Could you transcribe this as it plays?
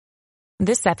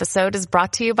This episode is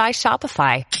brought to you by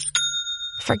Shopify.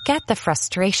 Forget the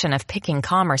frustration of picking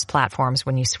commerce platforms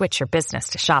when you switch your business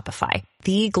to Shopify,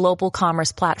 the global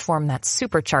commerce platform that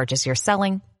supercharges your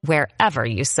selling wherever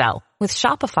you sell. With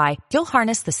Shopify, you'll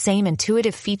harness the same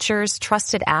intuitive features,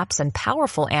 trusted apps, and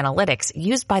powerful analytics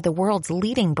used by the world's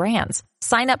leading brands.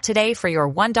 Sign up today for your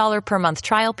 $1 per month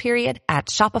trial period at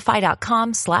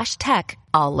shopify.com/tech,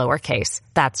 all lowercase.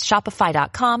 That's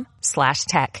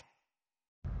shopify.com/tech.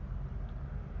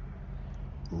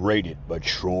 Rated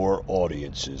mature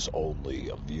audiences only.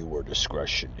 Viewer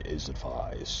discretion is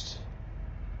advised.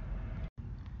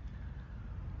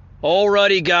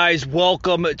 Alrighty, guys,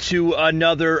 welcome to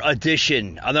another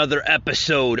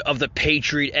episode of the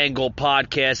Patriot Angle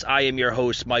Podcast. I am your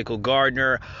host, Michael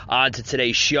Gardner. On to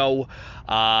today's show,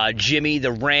 Jimmy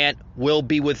the Rant will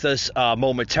be with us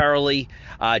momentarily.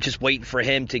 Just waiting for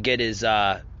him to get his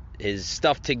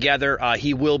stuff together.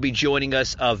 He will be joining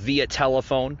us via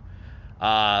telephone.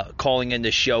 Calling in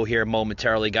the show here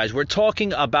momentarily, guys. We're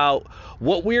talking about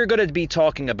what we're going to be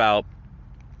talking about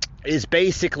is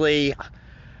basically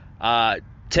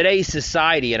today's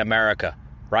society in America,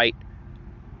 right?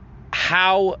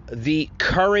 How the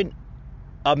current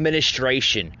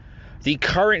administration, the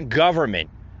current government,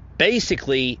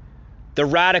 basically the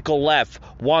radical left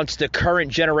wants the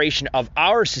current generation of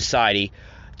our society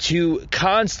to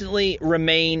constantly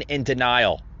remain in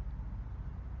denial.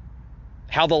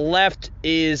 How the left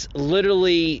is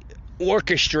literally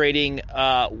orchestrating,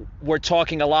 we're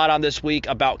talking a lot on this week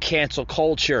about cancel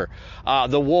culture,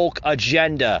 the woke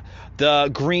agenda, the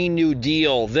Green New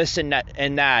Deal, this and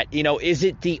that. You know, is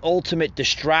it the ultimate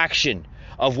distraction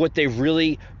of what they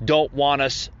really don't want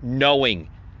us knowing?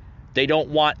 They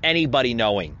don't want anybody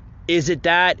knowing. Is it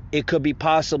that? It could be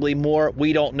possibly more.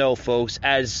 We don't know, folks.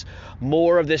 As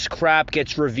more of this crap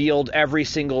gets revealed every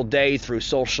single day through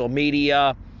social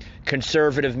media,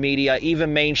 conservative media,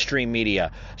 even mainstream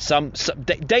media.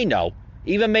 They know.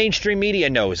 Even mainstream media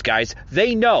knows, guys.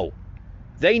 They know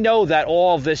that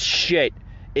all of this shit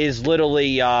is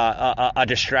literally a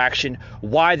distraction.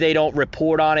 Why they don't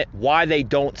report on it, why they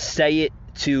don't say it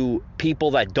to people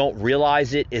that don't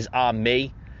realize it is on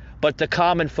me. But the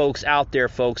common folks out there,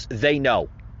 folks, they know.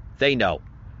 They know.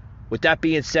 With that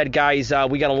being said, guys,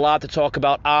 we got a lot to talk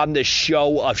about on this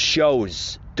show of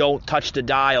shows. Don't touch the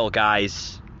dial,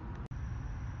 guys.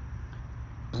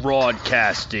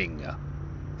 Broadcasting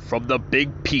from the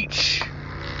Big Peach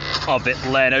of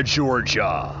Atlanta,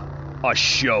 Georgia. A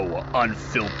show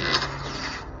unfiltered,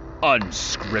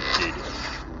 unscripted,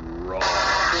 raw.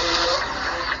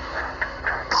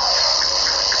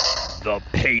 The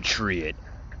Patriot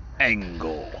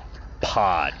Angle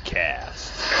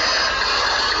Podcast.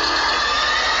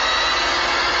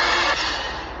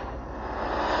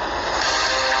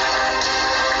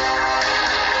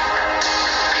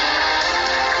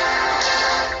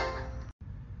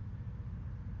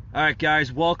 All right,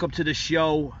 guys, welcome to the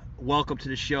show.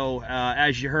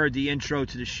 As you heard the intro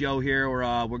to the show here,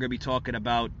 we're going to be talking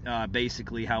about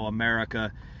basically how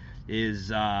America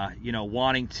is,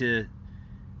 wanting to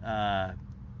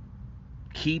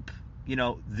keep,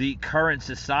 the current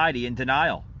society in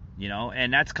denial,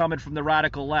 and that's coming from the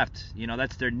radical left.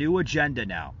 That's their new agenda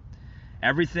now.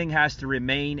 Everything has to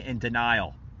remain in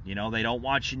denial. They don't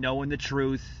want you knowing the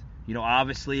truth.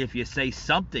 Obviously, if you say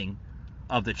something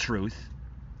of the truth,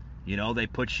 they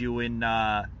put you in,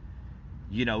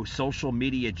 social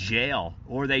media jail,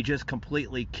 or they just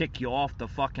completely kick you off the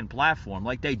fucking platform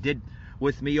like they did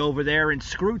with me over there in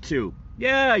ScrewTube.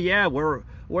 Yeah, we're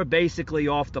basically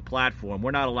off the platform.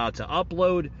 We're not allowed to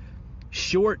upload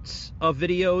shorts of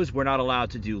videos. We're not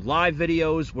allowed to do live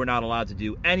videos. We're not allowed to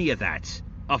do any of that.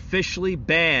 Officially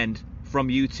banned from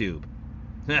YouTube.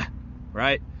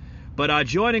 Right? But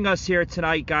joining us here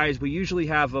tonight, guys, we usually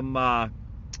have them,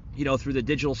 through the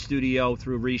digital studio,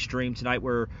 through Restream. Tonight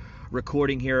we're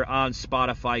recording here on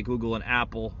Spotify, Google, and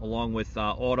Apple, along with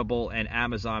Audible and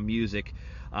Amazon Music.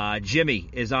 Jimmy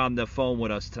is on the phone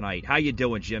with us tonight. How you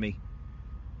doing, Jimmy?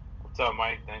 What's up,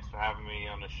 Mike? Thanks for having me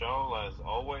on the show, as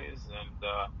always. And,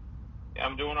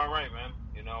 I'm doing all right, man.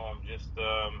 I'm just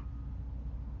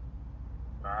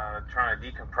trying to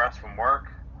decompress from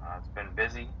work. It's been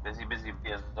busy as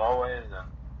always, and,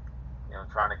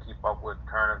 trying to keep up with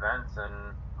current events and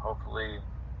hopefully,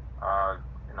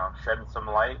 shedding some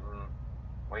light and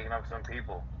waking up some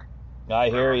people. I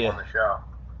hear you. On the show.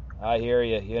 I hear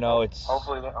you. It's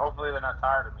hopefully they're not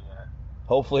tired of me yet.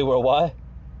 Hopefully we're what?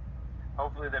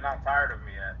 Hopefully they're not tired of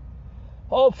me yet.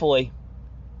 Hopefully,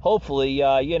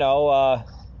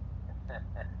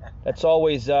 that's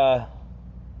always we're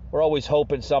always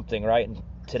hoping something, right? In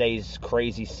today's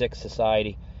crazy, sick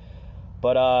society.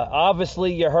 But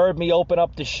obviously you heard me open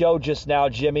up the show just now,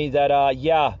 Jimmy, that,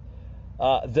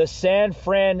 the San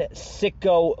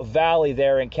Francisco Valley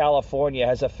there in California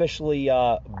has officially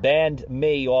banned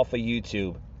me off of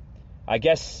YouTube. I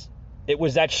guess it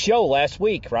was that show last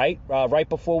week, right? Right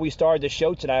before we started the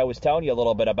show tonight, I was telling you a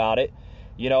little bit about it.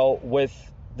 You know, with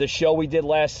the show we did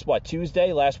last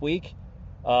week,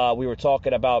 we were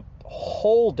talking about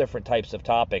whole different types of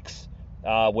topics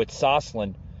with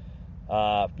Soslin,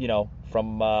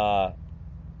 from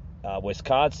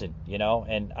Wisconsin,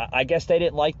 and I guess they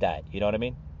didn't like that. You know what I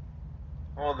mean?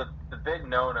 Well, the big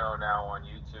no-no now on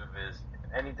YouTube is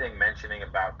anything mentioning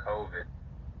about COVID.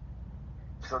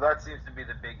 So that seems to be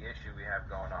the big issue we have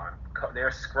going on.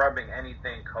 They're scrubbing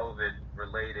anything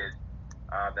COVID-related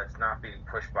that's not being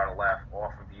pushed by the left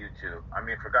off of YouTube. I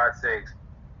mean, for God's sakes,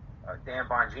 Dan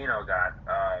Bongino got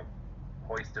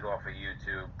hoisted off of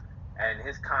YouTube, and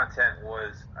his content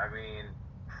was,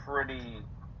 pretty.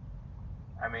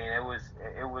 It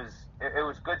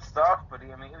was good stuff, but he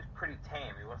was pretty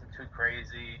tame. He wasn't too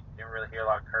crazy. You didn't really hear a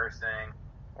lot of cursing,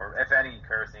 or if any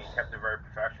cursing. He kept it very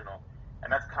professional,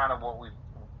 and that's kind of what we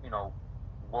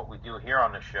do here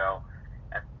on the show.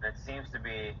 And it seems to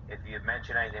be, if you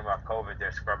mention anything about COVID,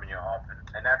 they're scrubbing you off,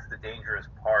 and that's the dangerous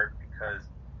part, because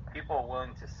people are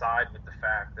willing to side with the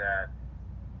fact that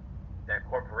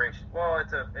corporations. Well,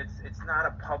 it's not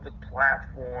a public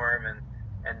platform,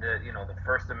 and the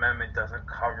First Amendment doesn't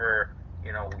cover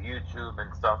YouTube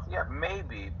and stuff. Yeah,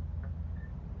 maybe.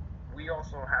 We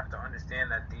also have to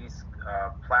understand that these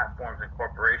platforms and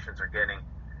corporations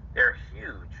they're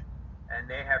huge, and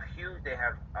they have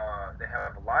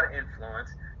a lot of influence,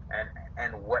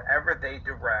 and whatever they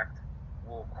direct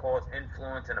will cause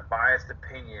influence, and a biased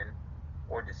opinion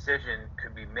or decision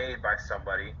could be made by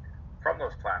somebody from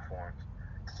those platforms.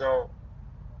 So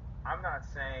I'm not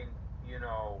saying,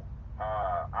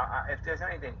 if there's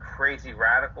anything crazy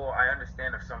radical, I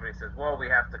understand if somebody says, well, we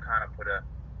have to kind of put a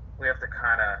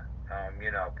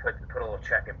little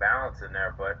check and balance in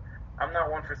there, but I'm not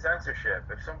one for censorship.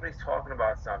 If somebody's talking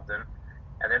about something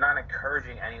and they're not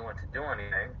encouraging anyone to do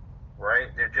anything, right?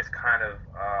 They're just kind of,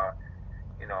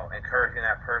 encouraging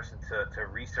that person to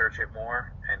research it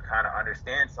more and kind of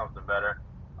understand something better.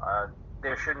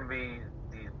 There shouldn't be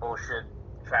these bullshit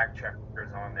fact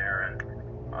checkers on there, and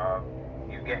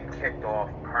you getting kicked off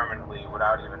permanently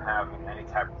without even having any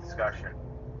type of discussion.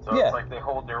 So It's like they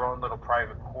hold their own little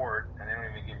private court, and they don't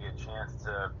even give you a chance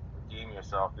to redeem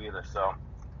yourself either. So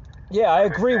yeah, I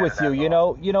agree with you.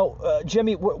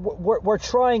 Jimmy, we're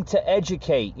trying to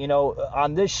educate,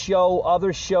 on this show,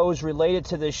 other shows related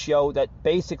to this show that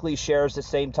basically shares the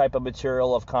same type of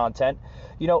material of content.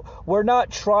 We're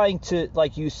not trying to,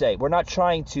 like you say, we're not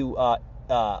trying to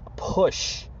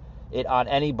push it on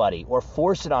anybody or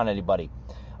force it on anybody.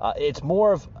 It's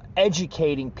more of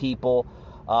educating people,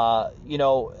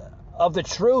 of the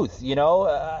truth.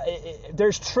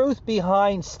 There's truth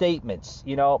behind statements,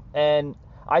 and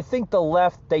I think the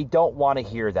left, they don't want to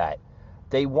hear that.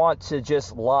 They want to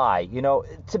just lie.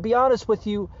 To be honest with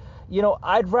you,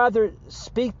 I'd rather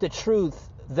speak the truth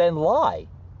than lie,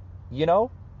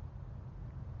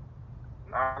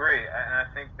 I agree. And I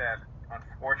think that,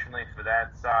 unfortunately for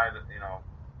that side,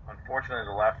 unfortunately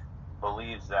the left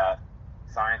believes that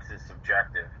science is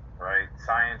subjective, right?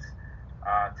 Science,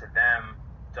 to them,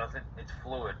 it's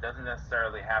fluid. Doesn't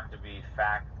necessarily have to be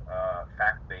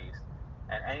fact-based.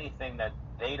 And anything that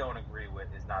they don't agree with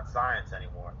is not science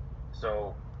anymore.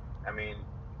 So,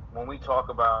 when we talk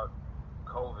about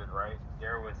COVID, right,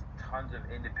 there was tons of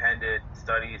independent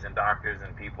studies and doctors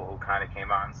and people who kind of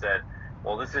came out and said,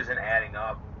 well, this isn't adding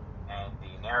up, and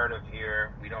the narrative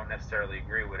here, we don't necessarily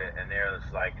agree with it. And they're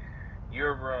just like,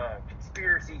 you're a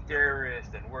conspiracy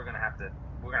theorist, and we're gonna have to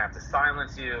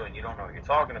silence you, and you don't know what you're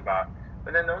talking about.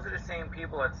 But then those are the same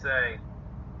people that say,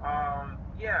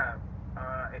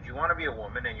 if you want to be a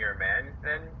woman and you're a man,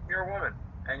 then you're a woman,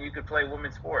 and you could play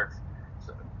women's sports.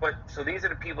 So these are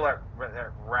the people that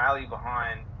rally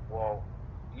behind, well,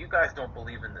 you guys don't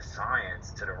believe in the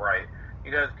science to the right.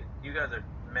 You guys are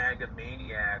MAGA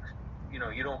maniacs.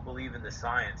 You don't believe in the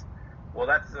science. Well,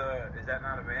 is that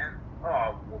not a man?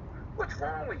 Oh, well, what's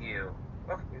wrong with you?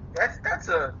 Well, that's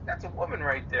a woman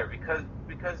right there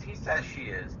because he says she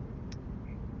is.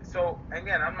 So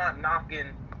again, I'm not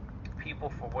knocking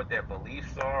people for what their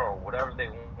beliefs are or whatever they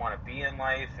want to be in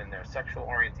life and their sexual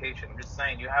orientation. I'm just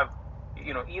saying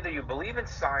either you believe in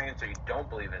science or you don't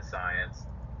believe in science,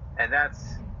 and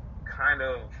that's kind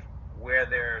of where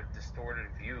their distorted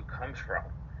view comes from.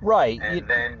 Right.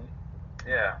 And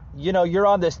yeah. You're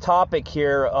on this topic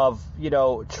here of,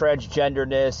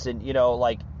 transgenderness and,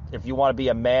 like if you want to be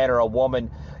a man or a woman,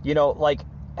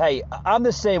 Hey, I'm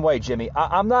the same way, Jimmy.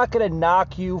 I'm not going to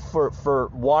knock you for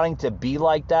wanting to be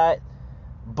like that,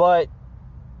 but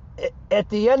at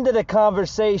the end of the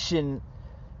conversation,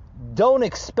 don't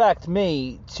expect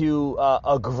me to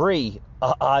agree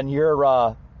on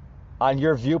your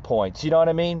viewpoints. You know what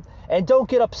I mean? And don't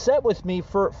get upset with me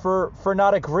for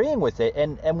not agreeing with it.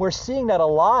 And we're seeing that a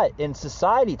lot in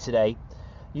society today,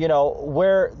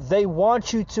 where they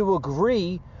want you to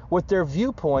agree with their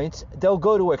viewpoints. They'll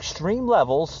go to extreme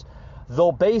levels.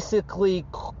 They'll basically,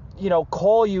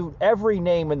 call you every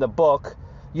name in the book.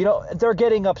 They're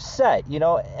getting upset,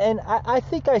 and I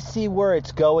think I see where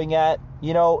it's going at.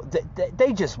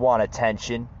 They just want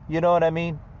attention. You know what I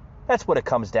mean? That's what it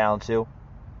comes down to.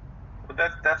 But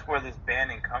that's where this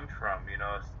banning comes from.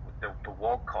 The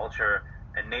woke culture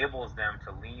enables them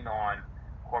to lean on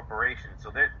corporations.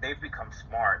 So they've become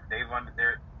smart.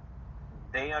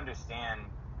 They understand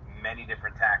many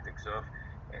different tactics. So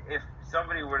if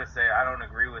somebody were to say, I don't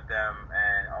agree with them,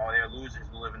 and they're losers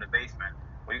who live in the basement,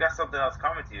 well, you got something else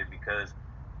coming to you, because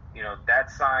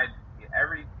that side,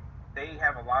 they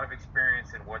have a lot of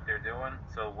experience in what they're doing.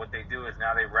 So what they do is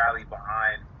now they rally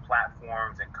behind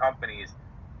platforms and companies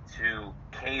to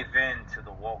cave in to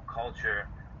the woke culture,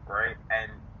 right?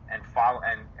 And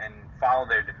follow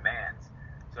their demands.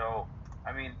 So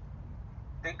I mean,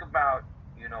 think about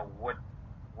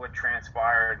what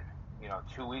transpired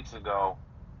 2 weeks ago.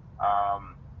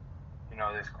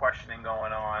 There's questioning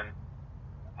going on,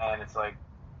 and it's like,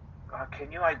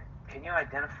 can you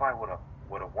identify what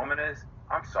a woman is?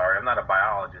 I'm sorry, I'm not a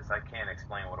biologist. I can't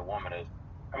explain what a woman is.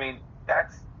 I mean,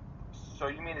 so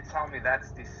you mean to tell me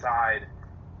that's the side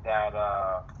that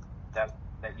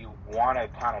you want to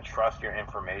kind of trust your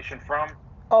information from?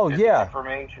 Oh, yeah.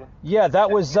 Information. Yeah, that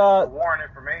was warrant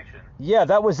information. Yeah,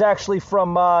 that was actually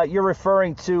from you're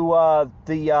referring to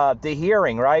the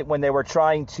hearing, right? When they were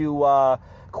trying to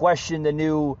question the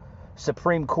new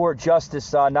Supreme Court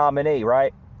justice nominee,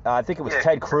 right? I think it was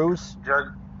Ted Cruz. Judge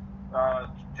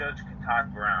Kentucky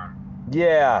Brown.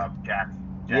 Yeah. Jackson.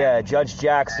 Yeah, Judge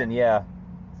Jackson. Yeah.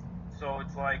 So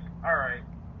it's like, all right.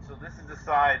 So this is the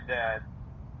side that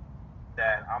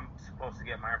I'm supposed to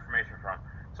get my information from.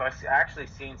 So I actually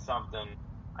seen something.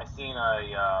 I seen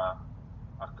a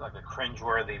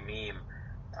cringeworthy meme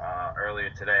earlier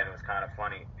today, and it was kind of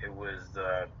funny. It was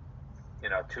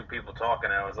two people talking,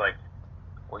 and I was like,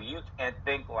 well, you can't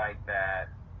think like that,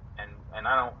 and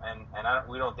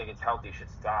we don't think it's healthy. You should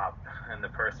stop. And the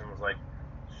person was like,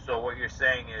 so what you're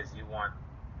saying is you want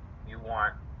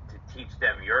to teach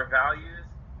them your values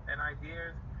and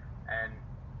ideas, and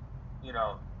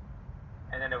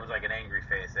and then there was like an angry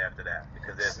face after that,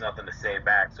 because there's nothing to say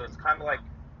back. So it's kind of like,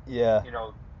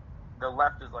 the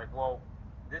left is like, well,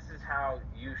 this is how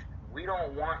we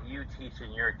don't want you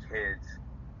teaching your kids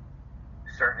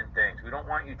certain things. We don't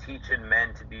want you teaching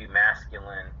men to be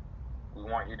masculine. We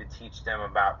want you to teach them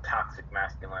about toxic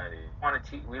masculinity.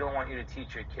 We don't want you to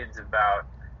teach your kids about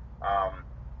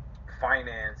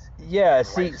finance. Yeah,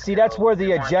 see, that's where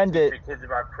the agenda. Teach your kids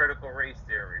about critical race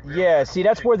theory. Yeah, see,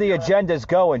 that's where the agenda's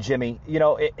going, Jimmy.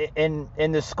 In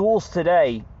the schools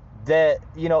today, that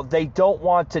they don't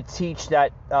want to teach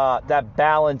that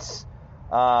balance,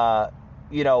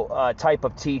 type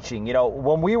of teaching.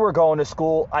 When we were going to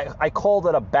school, I called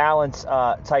it a balance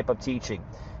type of teaching.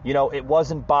 It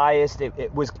wasn't biased.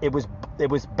 It was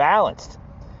balanced.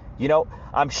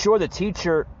 I'm sure the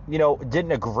teacher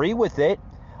didn't agree with it,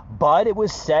 but it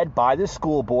was said by the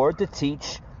school board to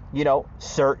teach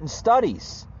certain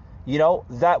studies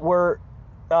that were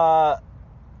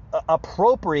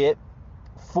appropriate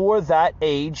for that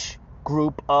age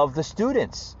group of the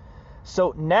students.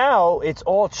 So now it's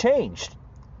all changed.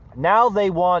 Now they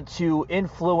want to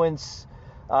influence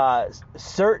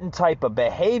certain type of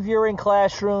behavior in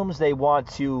classrooms. They want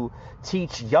to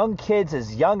teach young kids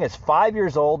as young as 5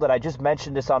 years old, and I just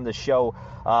mentioned this on the show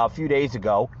a few days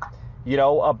ago,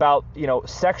 about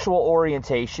sexual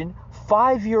orientation.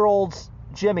 5-year-olds,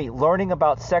 Jimmy, learning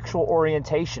about sexual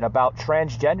orientation, about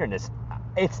transgenderness.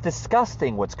 It's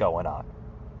disgusting what's going on.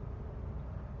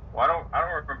 Well,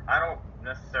 I don't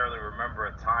necessarily remember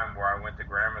a time where I went to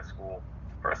grammar school.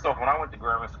 First off, when I went to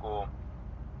grammar school,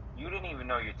 you didn't even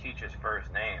know your teacher's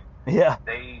first name. Yeah.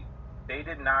 They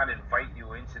did not invite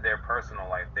you into their personal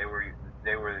life. They were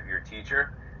your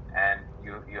teacher, and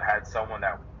you had some of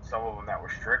them that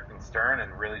were strict and stern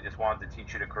and really just wanted to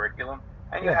teach you the curriculum.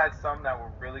 And you had some that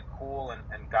were really cool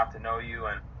and got to know you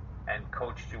and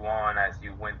coached you on as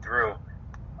you went through.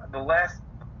 The last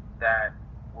that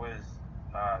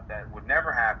would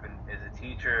never happen is a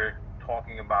teacher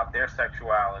talking about their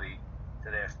sexuality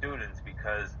to their students,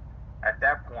 because at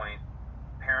that point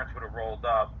parents would have rolled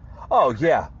up Oh,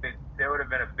 yeah. There would have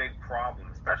been a big problem,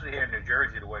 especially here in New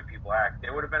Jersey, the way people act.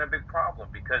 There would have been a big problem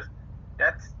because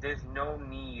there's no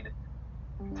need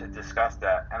to discuss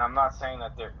that. And I'm not saying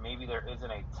that maybe there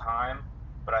isn't a time,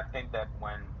 but I think that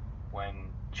when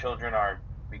children are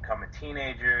becoming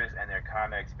teenagers and they're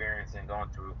kind of experiencing going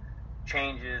through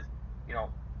changes,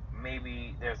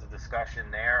 maybe there's a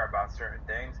discussion there about certain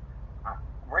things.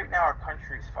 Right now, our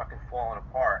country is fucking falling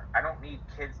apart. I don't need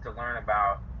kids to learn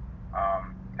about,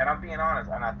 and I'm being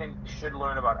honest, and I think should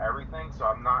learn about everything. So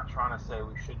I'm not trying to say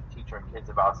we shouldn't teach our kids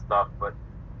about stuff, but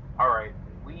all right,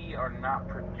 we are not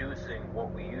producing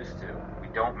what we used to. We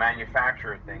don't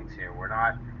manufacture things here. We're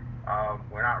not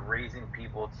raising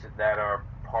people that are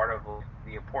part of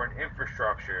the important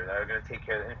infrastructure that are going to take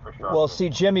care of the infrastructure. Well, see,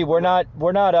 Jimmy, we're not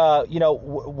living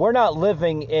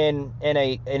in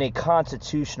a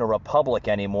constitutional republic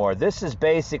anymore. This is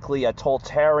basically a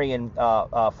totalitarian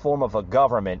form of a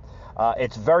government.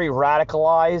 It's very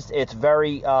radicalized. It's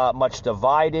very much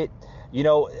divided.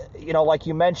 Like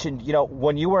you mentioned,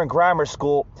 when you were in grammar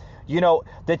school,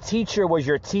 the teacher was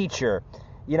your teacher.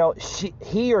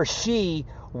 He or she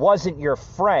wasn't your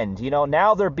friend.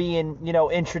 Now they're being,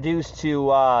 introduced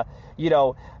to,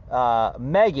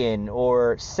 Megan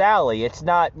or Sally. It's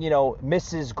not,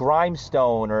 Mrs.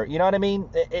 Grimestone or, you know what I mean?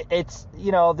 It's,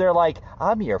 they're like,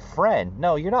 I'm your friend.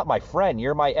 No, you're not my friend.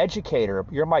 You're my educator.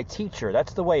 You're my teacher.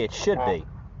 That's the way it should be.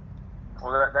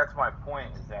 Well, that's my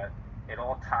point, is that it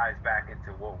all ties back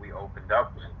into what we opened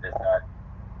up with, is that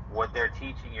what they're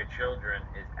teaching your children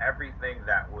is everything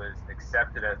that was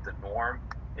accepted as the norm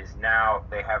is now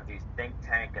they have these think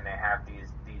tank and they have these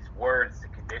words to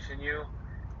condition you,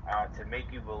 to make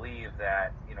you believe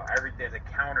that there's a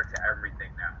counter to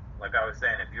everything now. Like I was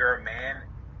saying, if you're a man,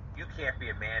 you can't be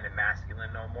a man and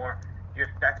masculine no more.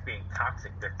 That's being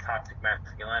toxic. That's toxic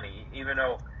masculinity. Even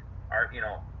though our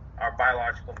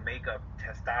biological makeup,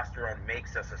 testosterone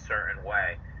makes us a certain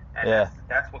way, and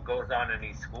that's what goes on in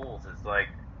these schools. It's like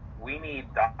we need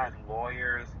doctors,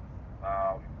 lawyers,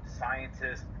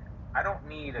 scientists. I don't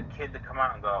need a kid to come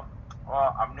out and go,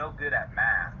 "Oh, I'm no good at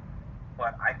math,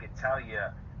 but I could tell you,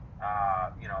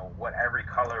 what every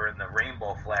color in the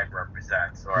rainbow flag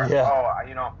represents." Or, and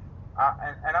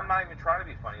I'm not even trying to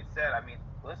be funny. Instead,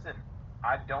 listen,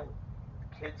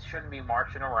 kids shouldn't be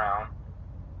marching around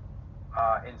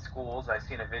in schools. I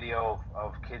seen a video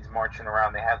of kids marching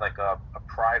around. They had like a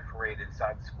pride parade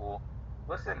inside the school.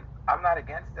 Listen, I'm not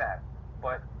against that,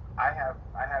 but I have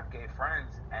gay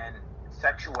friends, and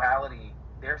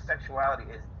their sexuality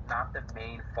is not the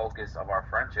main focus of our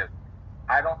friendship.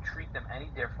 I don't treat them any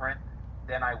different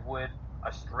than I would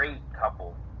a straight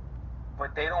couple,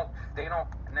 but they don't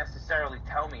necessarily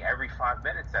tell me every 5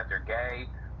 minutes that they're gay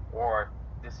or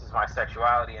this is my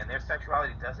sexuality, and their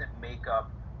sexuality doesn't make up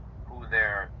who they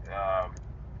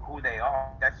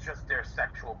are. That's just their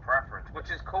sexual preference,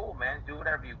 which is cool, man. Do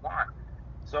whatever you want.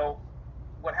 So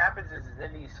what happens is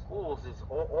in these schools is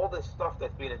all this stuff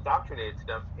that's being indoctrinated to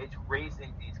them, it's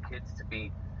raising these kids to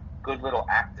be good little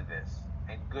activists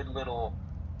and good little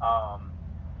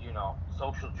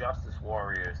social justice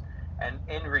warriors, and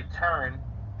in return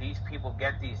these people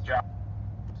get these jobs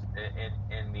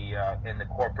in the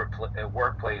corporate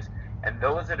workplace, and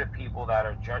those are the people that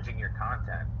are judging your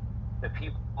content. The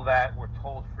people that were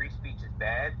told free speech is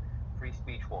bad, free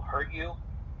speech will hurt you.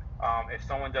 If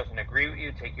someone doesn't agree with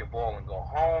you, take your ball and go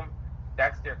home.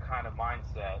 That's their kind of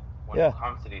mindset when it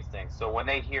comes to these things. So when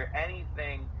they hear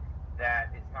anything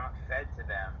that is not fed to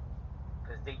them,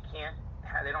 because they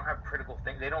don't have critical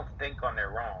think, they don't think on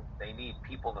their own. They need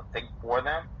people to think for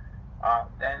them.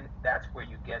 Then that's where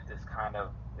you get this kind of,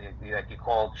 like you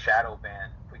call shadow ban,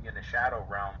 put you in the shadow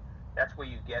realm. That's where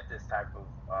you get this type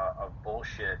of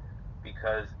bullshit,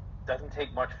 because it doesn't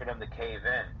take much for them to cave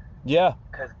in. Yeah.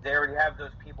 Because they already have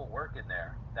those people working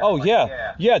there.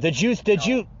 Yeah. Did you,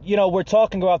 we're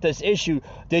talking about this issue.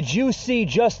 Did you see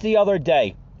just the other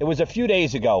day, it was a few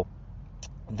days ago,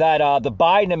 that the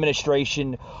Biden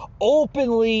administration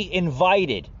openly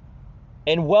invited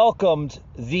and welcomed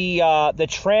the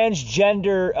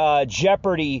transgender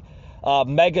Jeopardy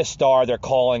megastar, they're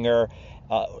calling her,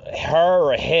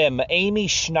 her or him, Amy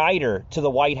Schneider, to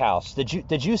the White House.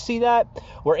 Did you see that?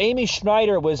 Where Amy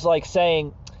Schneider was like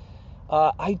saying,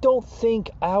 I don't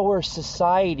think our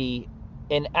society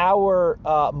and our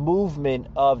movement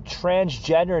of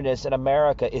transgenderness in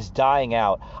America is dying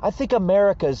out. I think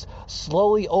America's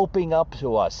slowly opening up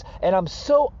to us. And I'm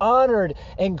so honored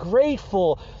and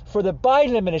grateful for the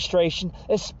Biden administration,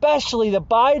 especially the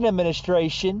Biden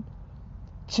administration,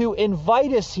 to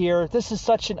invite us here. This is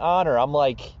such an honor. I'm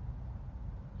like...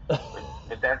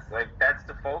 But that's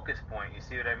the focus point. You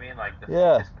see what I mean? Like the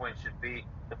Yeah. focus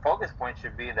point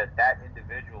should be that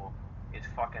individual is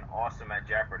fucking awesome at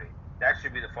Jeopardy. That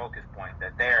should be the focus point.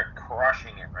 That they're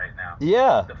crushing it right now.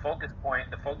 Yeah. The focus point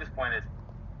is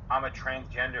I'm a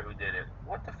transgender who did it.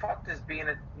 What the fuck does being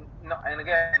a no? And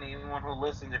again, anyone who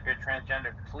listens, if you're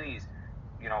transgender, please,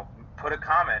 put a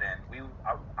comment in.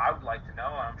 I would like to know,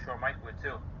 and I'm sure Mike would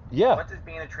too. Yeah. What does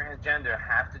being a transgender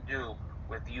have to do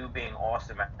with you being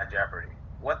awesome at Jeopardy?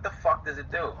 What the fuck does it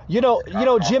do?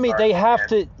 Jimmy, they have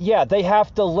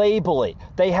to label it.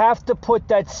 They have to put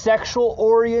that sexual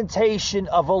orientation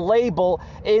of a label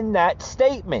in that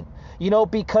statement.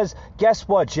 Because guess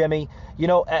what, Jimmy?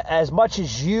 As much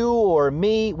as you or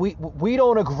me, we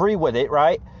don't agree with it,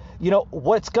 right?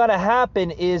 What's going to happen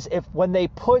is when they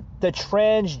put the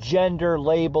transgender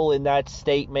label in that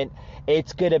statement,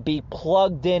 it's going to be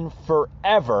plugged in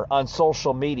forever on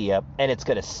social media, and it's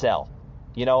going to sell,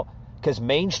 because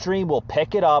mainstream will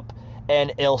pick it up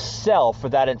and it'll sell for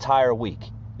that entire week.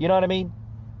 You know what I mean?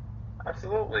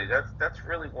 Absolutely. That's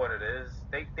really what it is.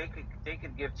 They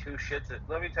could give two shits.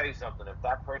 Let me tell you something. If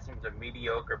that person was a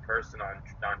mediocre person on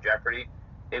Jeopardy,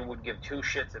 they would give two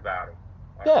shits about it.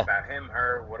 Yeah. About him,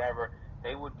 her, whatever.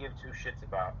 They would give two shits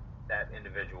about that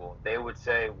individual. They would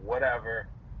say whatever,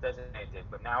 doesn't anything.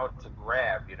 But now it's a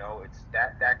grab. It's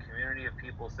that community of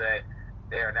people say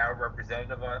they are now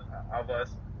representative of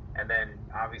us. And then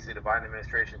obviously the Biden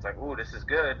administration is like, ooh, this is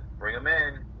good. Bring them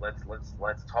in.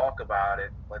 Let's talk about it.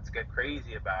 Let's get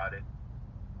crazy about it.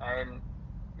 And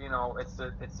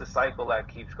it's the cycle that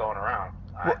keeps going around.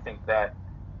 I think that,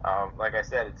 like I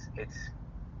said,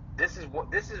 this is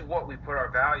what we put our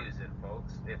values in,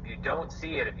 folks. If you don't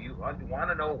see it, if you want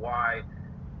to know why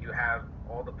you have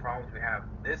all the problems we have,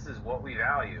 this is what we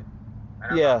value.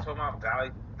 And I'm not talking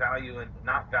about value and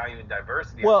not value and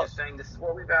diversity. I'm just saying this is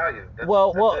what we value. That's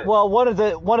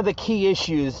one of the key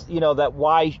issues, that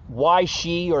why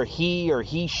she or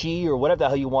he she or whatever the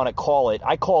hell you want to call it.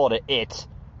 I call it it.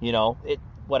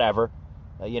 Whatever.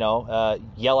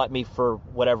 Yell at me for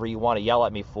whatever you want to yell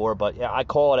at me for, but I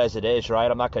call it as it is, right?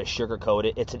 I'm not going to sugarcoat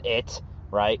it. It's an it,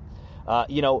 right?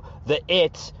 The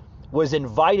it was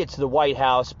invited to the White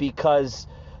House because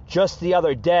just the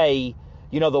other day,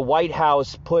 the White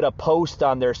House put a post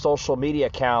on their social media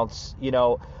accounts,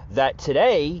 that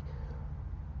today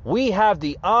we have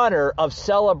the honor of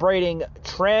celebrating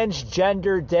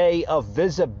Transgender Day of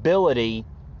Visibility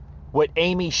with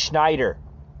Amy Schneider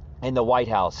in the White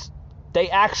House. They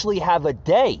actually have a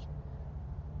day.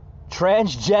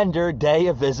 Transgender Day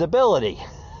of Visibility.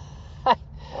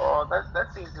 Well,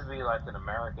 that seems to be like an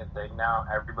American thing now.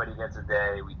 Everybody gets a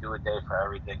day. We do a day for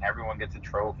everything. Everyone gets a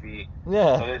trophy.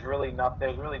 Yeah. So there's really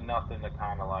nothing to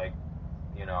kind of like,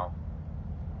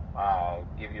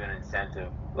 give you an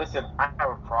incentive. Listen, I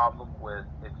have a problem with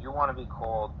if you want to be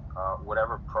called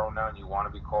whatever pronoun you want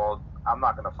to be called. I'm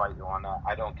not going to fight you on that.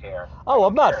 I don't care.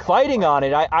 I'm not fighting on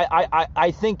it.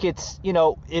 I think it's,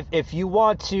 if you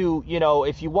want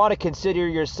to consider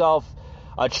yourself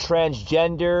a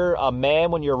transgender, a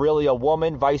man when you're really a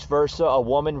woman, vice versa, a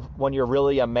woman when you're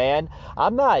really a man,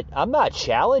 I'm not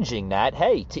challenging that.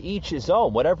 Hey, to each his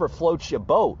own. Whatever floats your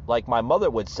boat, like my mother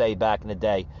would say back in the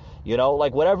day.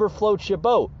 Like whatever floats your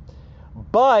boat.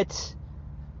 But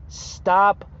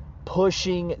stop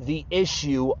pushing the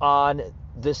issue on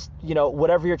this,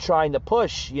 whatever you're trying to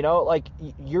push, like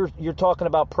you're talking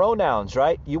about pronouns,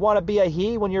 right? You want to be a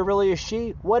he when you're really a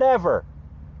she, whatever,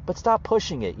 but stop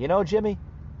pushing it, Jimmy.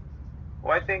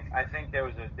 Well, I think there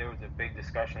was a big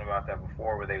discussion about that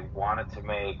before, where they wanted to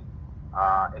make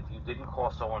if you didn't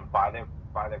call someone by their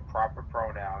proper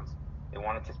pronouns, they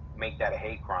wanted to make that a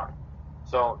hate crime.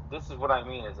 So this is what I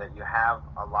mean, is that you have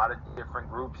a lot of different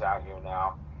groups out here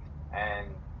now, and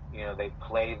they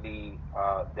play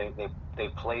they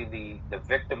play the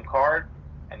victim card,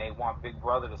 and they want Big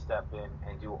Brother to step in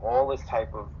and do all this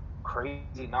type of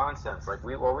crazy nonsense. Like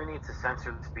we need to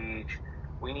censor the speech.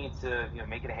 We need to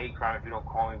make it a hate crime if you don't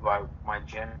call me by my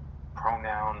gender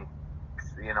pronoun,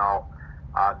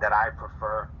 that I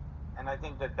prefer. And I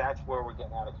think that's where we're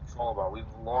getting out of control about. We've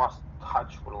lost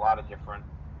touch with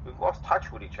we've lost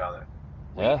touch with each other.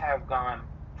 Yeah. We have gone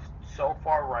so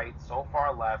far right, so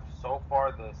far left, so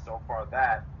far this, so far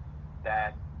that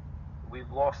we've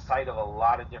lost sight of a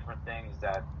lot of different things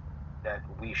that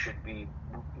we should be,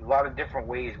 a lot of different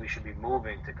ways we should be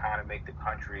moving to kind of make the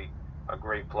country a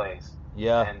great place.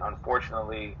 Yeah. And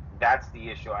unfortunately, that's the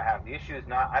issue I have. The issue is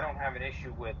not, I don't have an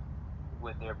issue with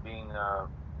there being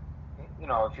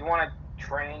if you want a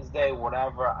trans day,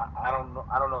 whatever, I don't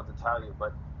know what to tell you,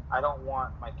 but I don't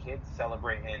want my kids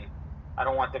celebrating I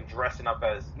don't want them dressing up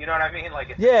as, you know what I mean?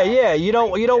 Like, if Yeah, yeah. You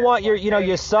don't want your, like,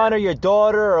 your son or your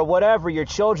daughter or whatever, your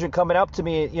children coming up to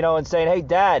me, and saying, "Hey,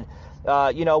 Dad,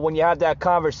 when you have that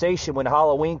conversation when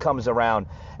Halloween comes around,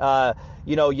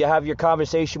 you have your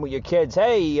conversation with your kids.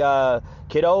 Hey,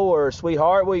 kiddo or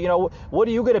sweetheart, well, what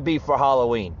are you gonna be for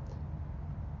Halloween?"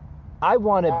 I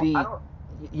want to be,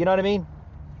 you know what I mean?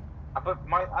 But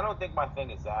I don't think my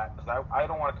thing is that, because I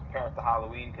don't want to compare it to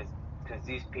Halloween, because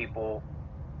these people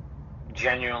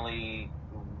genuinely,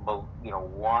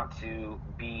 want to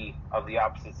be of the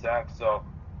opposite sex. So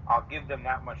I'll give them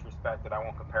that much respect that I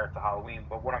won't compare it to Halloween.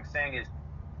 But what I'm saying is,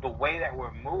 the way that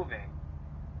we're moving,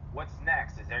 what's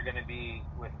next? Is there going to be,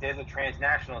 if there's a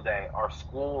transnational day, are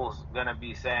schools going to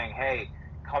be saying, "Hey,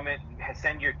 come in,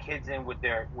 send your kids in with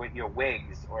your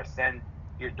wigs, or send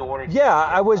your daughters"? Yeah,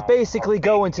 I was basically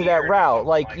going to that route,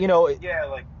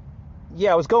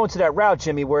 Yeah, I was going to that route,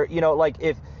 Jimmy, where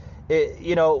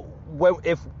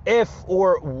if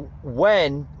or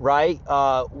when, right,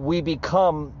 we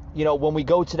become, when we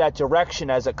go to that direction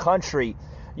as a country,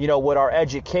 with our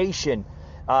education,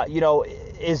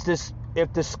 is this,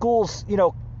 if the schools,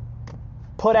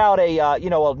 put out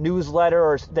a newsletter,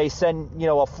 or they send,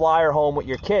 a flyer home with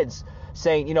your kids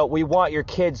saying, we want your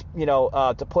kids,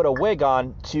 to put a wig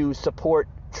on to support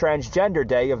Transgender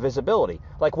Day of Visibility.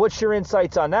 Like, what's your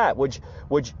insights on that?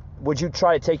 Would you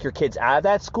try to take your kids out of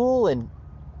that school and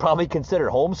probably consider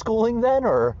homeschooling then,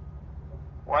 or?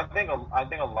 Well, I think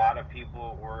a lot of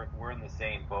people we're in the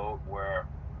same boat, where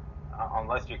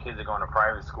unless your kids are going to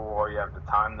private school or you have the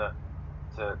time to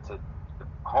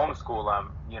homeschool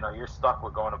them, you're stuck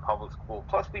with going to public school.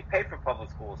 Plus, we pay for public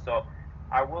school. So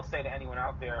I will say to anyone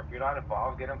out there, if you're not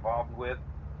involved, get involved with,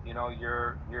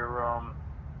 your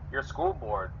school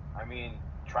board. I mean,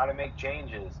 try to make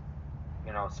changes.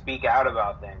 Speak out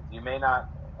about things. You may not.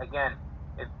 Again,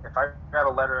 if I got a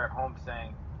letter at home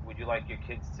saying, "Would you like your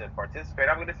kids to participate?"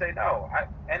 I'm going to say no.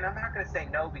 And I'm not going to say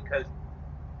no because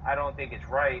I don't think it's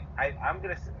right. I'm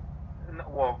going to say,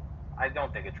 well, I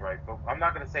don't think it's right, but I'm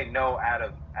not going to say no out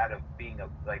of being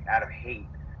out of hate.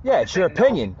 Yeah, it's your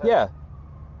opinion. Yeah.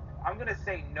 I'm going to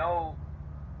say no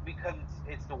because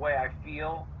it's the way I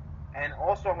feel, and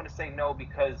also I'm going to say no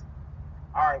because,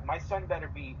 all right, my son better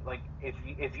be, like,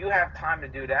 if you have time to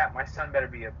do that, my son better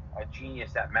be a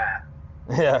genius at math.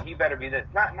 Yeah. He better be this.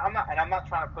 I'm not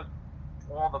trying to put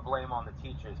all the blame on the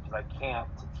teachers, because I can't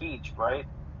to teach, right?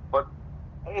 But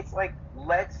it's like,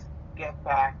 let's get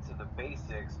back to the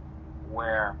basics,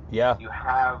 where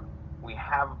we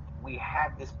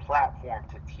have this platform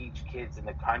to teach kids in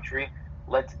the country.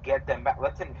 Let's get them back.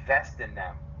 Let's invest in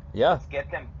them. Yeah. Let's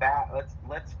get them back.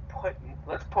 Let's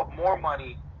put more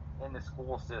money in the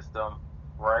school system,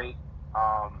 right?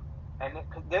 And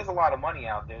there's a lot of money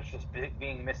out there. It's just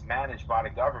being mismanaged by the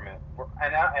government.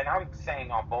 And I'm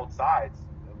saying on both sides,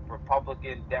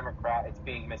 Republican, Democrat, it's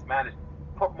being mismanaged.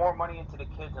 Put more money into the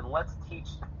kids, and let's teach.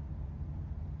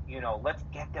 Let's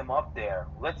get them up there.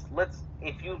 Let's.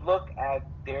 If you look at,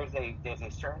 there's a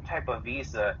certain type of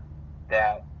visa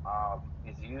that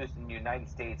is used in the United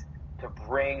States to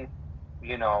bring,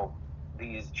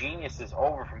 these geniuses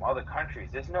over from other countries.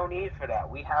 There's no need for that.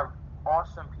 We have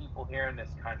awesome people here in this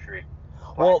country.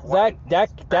 Well,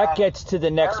 that gets to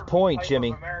the next point,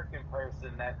 Jimmy. American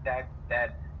person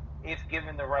that if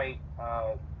given the right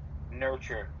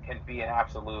nurture, can be an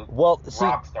absolute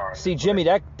rock star. See, Jimmy,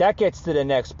 that gets to the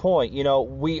next point.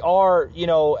 We are,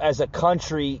 as a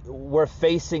country, we're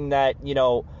facing that,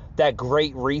 that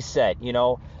great reset.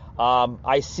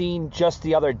 I seen just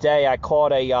the other day, I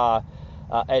caught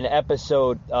an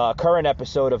episode, current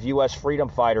episode of U.S. Freedom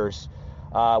Fighters,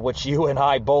 which you and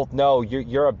I both know.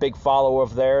 You're a big follower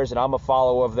of theirs, and I'm a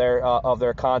follower of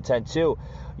their content too.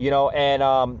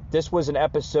 And this was an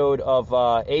episode of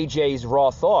AJ's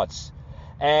Raw Thoughts,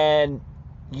 and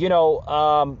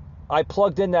I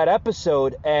plugged in that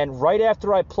episode, and right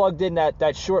after I plugged in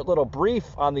that short little brief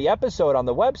on the episode on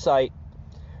the website,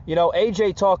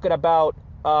 AJ talking about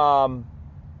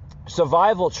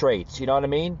survival traits. You know what I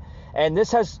mean? And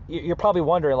this you're probably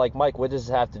wondering, like, Mike, what does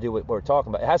this have to do with what we're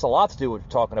talking about? It has a lot to do with what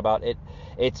we're talking about.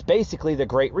 It's basically the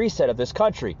great reset of this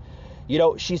country.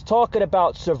 She's talking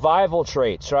about survival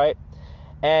traits, right?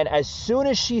 And as soon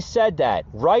as she said that,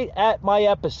 right at my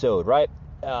episode, right,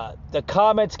 the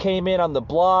comments came in on the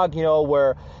blog,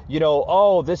 where,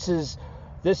 oh, this is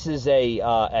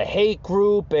a hate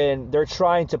group, and they're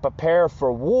trying to prepare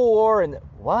for war, and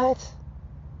what?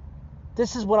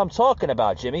 This is what I'm talking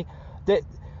about, Jimmy.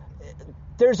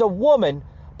 There's a woman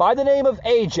by the name of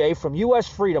AJ from U.S.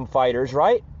 Freedom Fighters,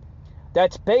 right,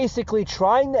 that's basically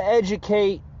trying to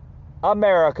educate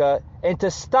America into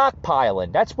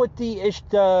stockpiling. That's what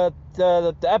the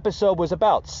episode was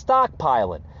about,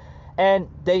 stockpiling. And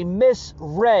they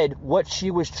misread what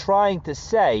she was trying to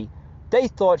say. They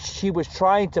thought she was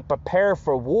trying to prepare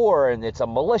for war, and it's a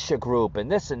militia group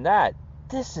and this and that.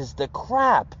 This is the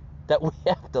crap that we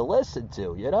have to listen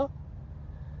to, you know?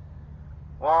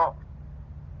 Well,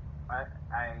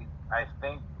 I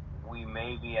think we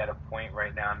may be at a point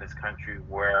right now in this country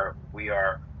where we've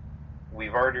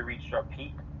already reached our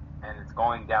peak and it's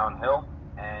going downhill,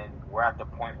 and we're at the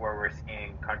point where we're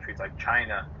seeing countries like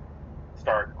China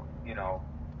start,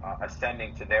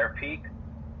 ascending to their peak.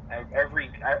 Every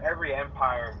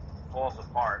empire falls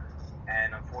apart,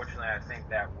 and unfortunately I think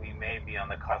that we may be on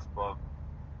the cusp of,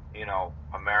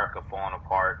 America falling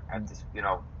apart at this,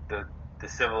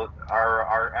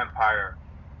 our empire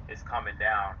is coming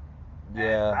down.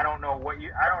 Yeah. And I don't know what you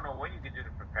can do to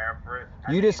prepare for it.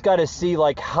 You just got to see,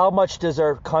 like, how much does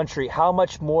our country, how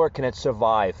much more can it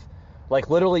survive? Like,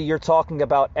 literally, you're talking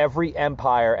about every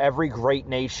empire, every great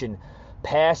nation,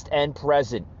 past and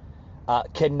present,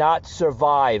 cannot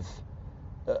survive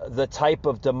the type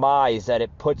of demise that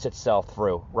it puts itself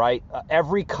through, right?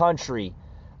 Every country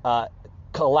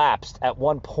collapsed at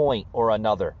one point or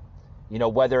another,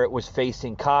 whether it was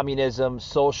facing communism,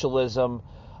 socialism,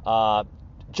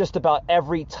 just about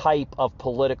every type of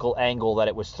political angle that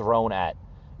it was thrown at.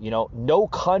 No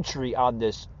country on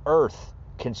this earth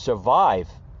can survive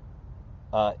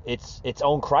its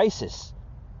own crisis.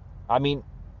 I mean,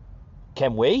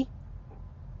 can we?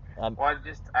 I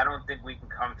don't think we can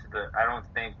I don't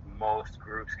think most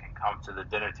groups can come to the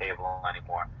dinner table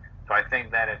anymore. So I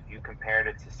think that if you compared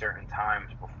it to certain times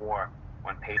before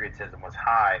when patriotism was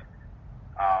high,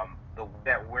 the way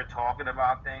that we're talking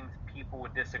about things, people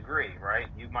would disagree, right?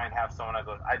 You might have someone that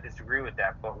goes, I disagree with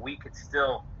that, but we could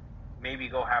still maybe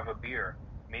go have a beer.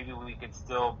 Maybe we could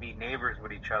still be neighbors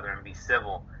with each other and be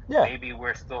civil. Yeah. Maybe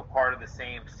we're still part of the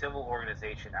same civil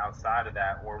organization outside of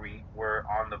that, or we're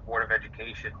on the Board of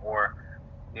Education or,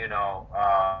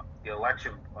 the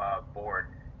election board.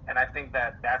 And I think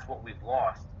that that's what we've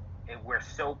lost. And we're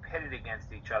so pitted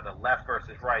against each other, left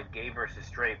versus right, gay versus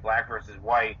straight, black versus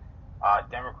white,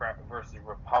 Democrat versus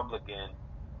Republican,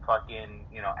 fucking,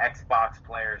 Xbox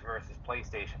players versus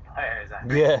PlayStation players. I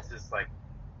mean, yeah. It's just like,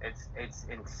 it's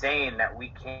insane that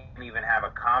we can't even have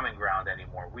a common ground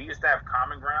anymore. We used to have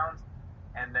common grounds,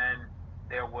 and then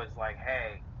there was like,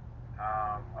 hey,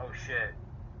 oh shit,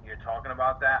 you're talking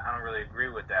about that? I don't really agree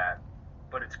with that,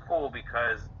 but it's cool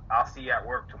because I'll see you at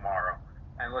work tomorrow,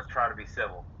 and let's try to be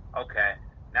civil. Okay,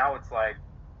 now it's like,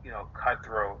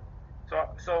 cutthroat.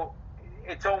 So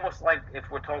it's almost like if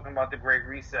we're talking about the Great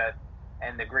Reset,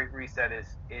 and the Great Reset is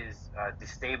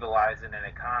destabilizing an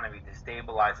economy,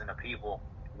 destabilizing a people.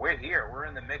 We're here. We're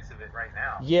in the mix of it right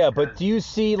now. Yeah, but do you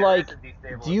see, like,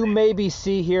 do you maybe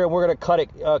see here, and we're going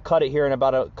to cut it here in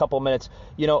about a couple minutes,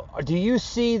 do you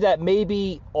see that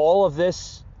maybe all of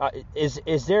this,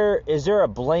 is there a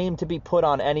blame to be put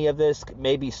on any of this?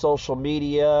 Maybe social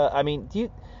media? I mean, do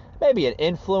you, maybe an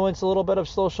influence a little bit of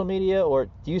social media, or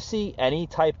do you see any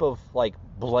type of, like,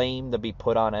 blame to be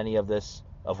put on any of this,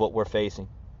 of what we're facing?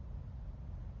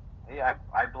 Yeah,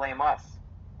 I blame us.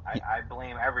 I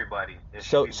blame everybody.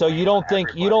 So you don't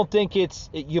think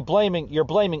you're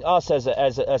blaming us as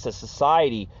a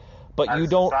society, but as you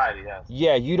don't. Society, yes.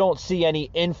 Yeah, you don't see any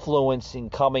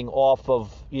influencing coming off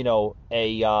of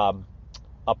a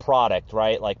product,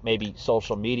 right? Like maybe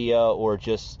social media or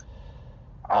just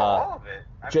all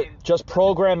of it. Just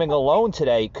programming alone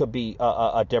today could be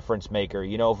a difference maker,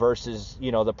 versus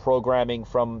the programming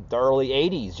from the early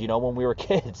 '80s, when we were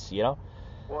kids,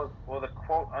 Well, the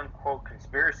quote-unquote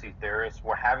conspiracy theorists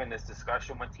were having this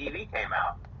discussion when TV came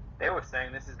out. They were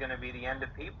saying this is going to be the end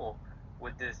of people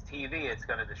with this TV. It's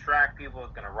going to distract people.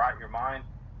 It's going to rot your mind.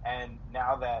 And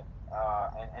now that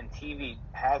and TV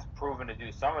has proven to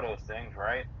do some of those things,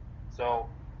 right? So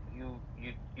you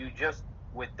just,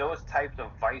 with those types of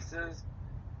vices,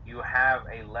 you have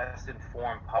a less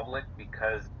informed public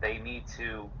because they need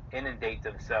to inundate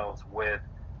themselves with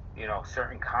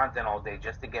certain content all day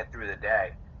just to get through the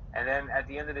day. And then at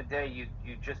the end of the day, you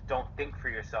just don't think for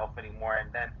yourself anymore.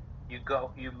 And then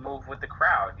you move with the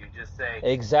crowd. You just say,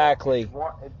 exactly.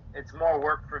 It's more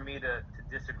work for me to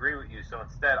disagree with you. So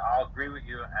instead, I'll agree with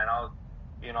you, and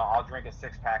I'll drink a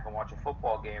 6-pack and watch a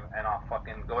football game, and I'll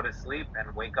fucking go to sleep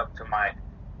and wake up to my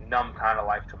numb kind of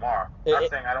life tomorrow. I'm not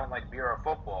saying I don't like beer or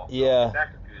football. Yeah. I'm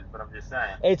that confused, but I'm just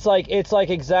saying. It's like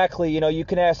exactly, you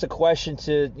can ask a question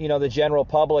to, the general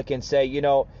public and say,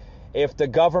 if the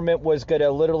government was going to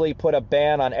literally put a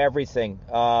ban on everything,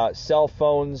 cell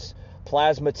phones,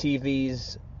 plasma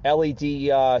TVs,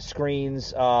 LED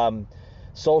screens,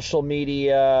 social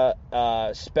media,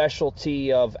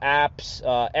 specialty of apps,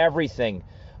 everything,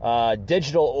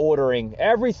 digital ordering,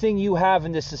 everything you have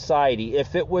in this society,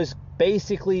 if it was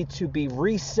basically to be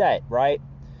reset, right,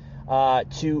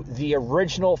 to the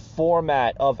original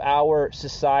format of our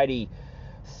society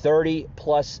 30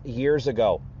 plus years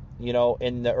ago,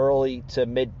 in the early to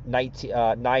mid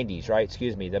 90s, right?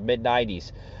 Excuse me, the mid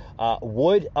 90s.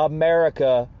 Would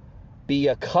America be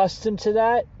accustomed to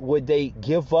that? Would they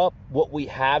give up what we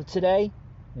have today?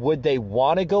 Would they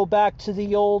want to go back to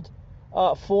the old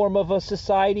form of a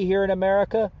society here in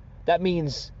America? That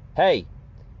means, hey,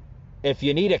 if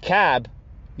you need a cab,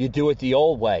 you do it the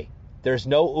old way. There's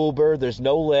no Uber, there's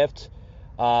no Lyft.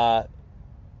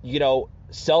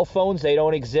 Cell phones, they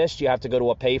don't exist. You have to go to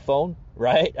a payphone,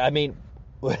 right? I mean,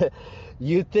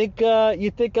 you think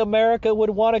America would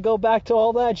want to go back to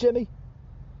all that, Jimmy?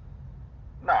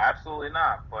 No, absolutely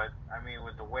not. But I mean,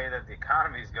 with the way that the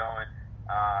economy is going,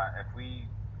 if we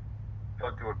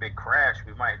go through a big crash,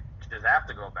 we might just have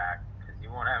to go back because you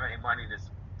won't have any money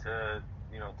to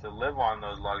live on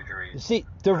those luxuries. See,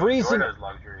 the reason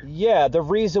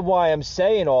why I'm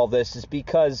saying all this is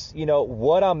because,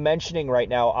 what I'm mentioning right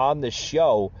now on the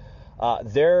show,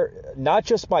 there, not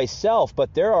just myself,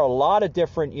 but there are a lot of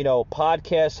different,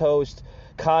 podcast hosts,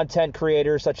 content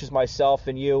creators such as myself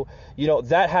and you,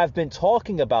 that have been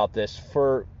talking about this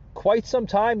for quite some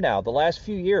time now, the last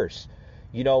few years.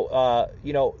 A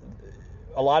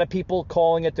lot of people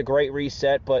calling it the Great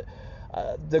Reset, but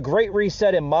the Great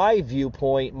Reset, in my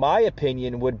viewpoint, my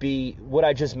opinion, would be what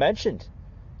I just mentioned.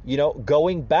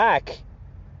 Going back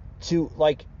to,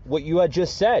 like what you had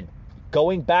just said,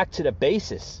 going back to the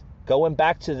basis, going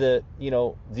back to the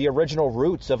original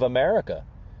roots of America.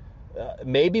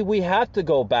 Maybe we have to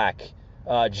go back,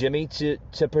 Jimmy,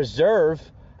 to preserve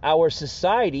our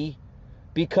society,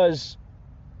 because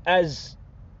as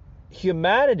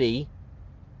humanity,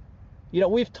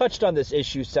 we've touched on this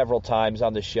issue several times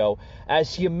on the show.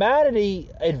 As humanity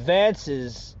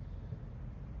advances,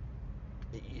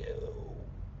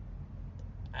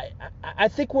 I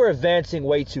think we're advancing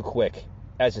way too quick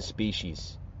as a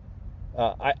species.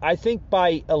 I think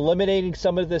by eliminating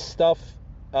some of this stuff,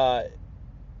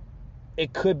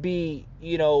 it could be,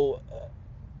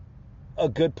 a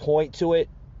good point to it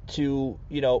to,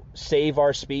 save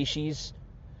our species,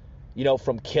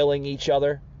 from killing each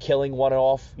other, killing one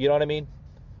off. You know what I mean?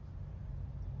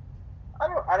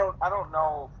 I don't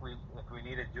know if we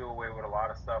need to do away with a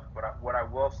lot of stuff, but what I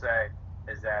will say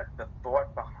is that the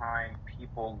thought behind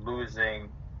people losing,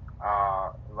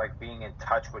 like being in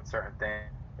touch with certain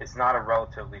things, it's not a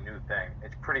relatively new thing.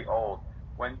 It's pretty old.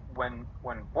 When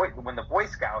the Boy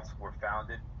Scouts were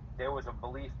founded, there was a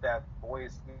belief that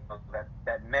boys,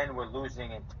 that men were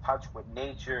losing in touch with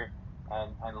nature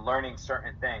and learning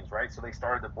certain things, right? So they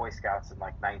started the Boy Scouts in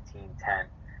like 1910,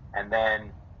 and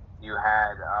then you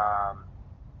had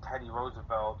Teddy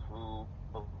Roosevelt, who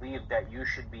believed that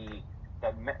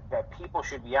that people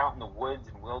should be out in the woods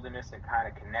and wilderness and kind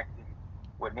of connecting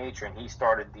with nature, and he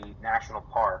started the national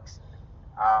parks.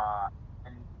 And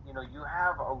you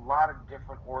have a lot of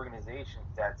different organizations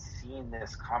that seen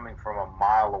this coming from a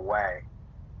mile away,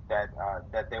 that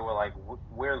they were like,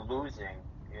 we're losing,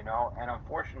 and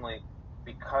unfortunately,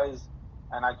 because,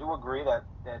 and I do agree that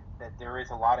there is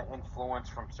a lot of influence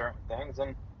from certain things,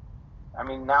 and I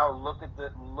mean, now look at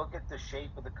the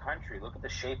shape of the country, look at the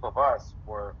shape of us.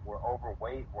 We're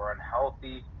overweight, we're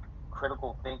unhealthy.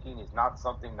 Critical thinking is not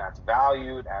something that's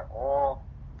valued at all.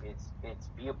 It's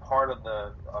be a part of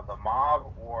the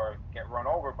mob or get run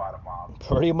over by the mob.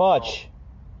 Pretty much.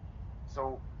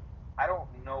 So I don't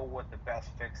know what the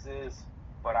best fix is,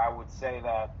 but I would say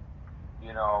that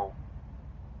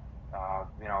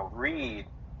read,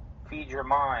 feed your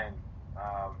mind,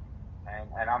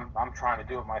 and I'm trying to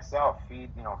do it myself.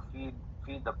 Feed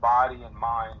the body and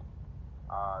mind,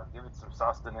 give it some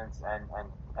sustenance,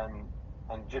 and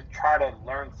just try to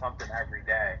learn something every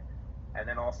day. And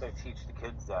then also teach the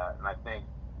kids that. And I think,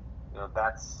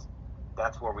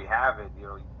 that's where we have it.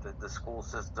 The school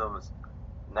systems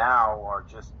now are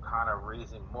just kind of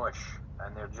raising mush,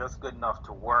 and they're just good enough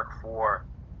to work for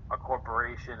a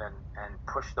corporation and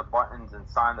push the buttons and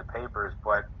sign the papers.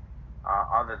 But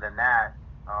other than that,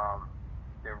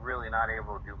 they're really not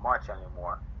able to do much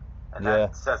anymore. And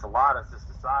that says a lot as a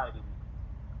society.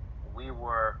 We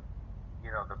were,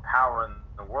 the power in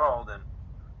the world, and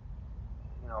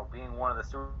being one of the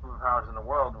superpowers in the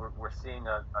world, we're seeing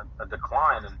a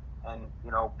decline, and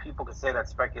people could say that's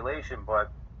speculation,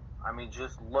 but I mean,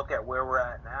 just look at where we're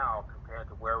at now compared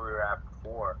to where we were at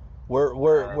before.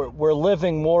 we're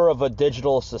living more of a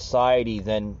digital society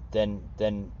than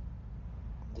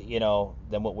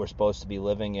what we're supposed to be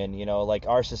living in. Like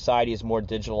our society is more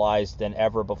digitalized than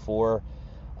ever before.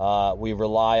 We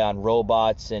rely on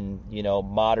robots and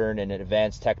modern and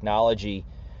advanced technology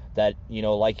that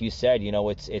like you said,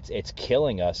 it's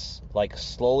killing us. Like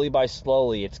slowly by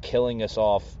slowly, it's killing us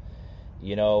off.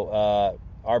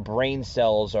 Our brain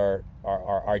cells are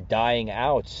dying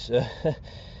out.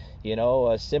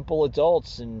 Simple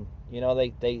adults, and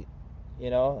they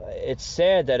it's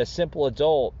sad that a simple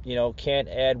adult can't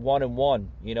add 1 and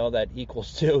 1 that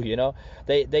equals 2.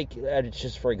 They it's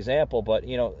just for example, but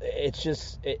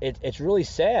it's really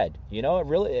sad.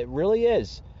 It really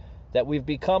is that we've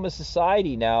become a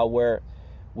society now where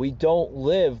we don't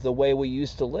live the way we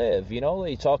used to live. You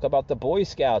talk about the Boy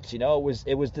Scouts.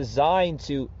 It was designed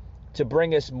to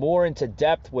bring us more into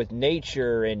depth with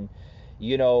nature and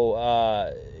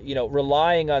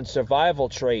relying on survival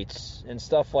traits and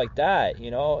stuff like that.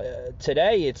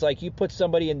 Today it's like you put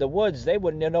somebody in the woods, they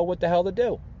wouldn't know what the hell to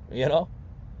do.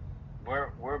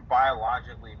 We're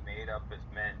biologically made up as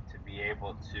men to be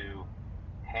able to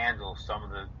handle some of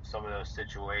those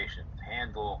situations,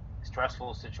 handle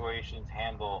stressful situations,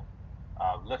 handle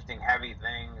lifting heavy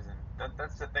things, and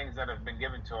that's the things that have been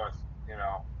given to us.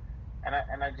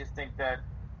 And I just think that.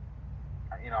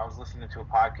 I was listening to a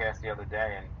podcast the other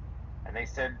day, and they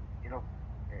said,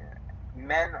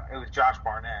 men. It was Josh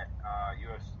Barnett,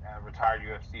 retired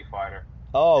UFC fighter.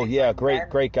 Oh yeah,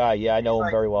 great guy. Yeah, I know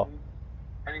him very well.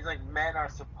 And he's like, men are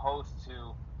supposed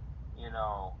to,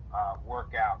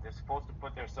 work out. They're supposed to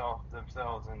put themselves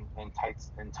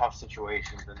in tough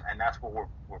situations, and that's what we're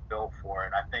built for.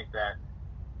 And I think that,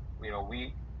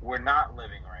 we're not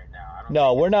living right now.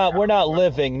 No, we're not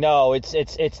living. No, it's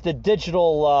the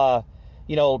digital.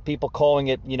 People calling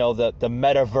it, the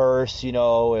metaverse,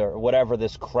 or whatever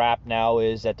this crap now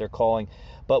is that they're calling.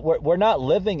 But we're not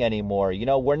living anymore.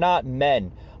 We're not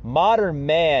men. Modern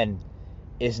man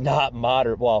is not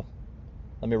modern. Well,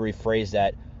 let me rephrase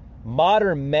that.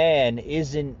 Modern man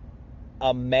isn't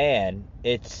a man.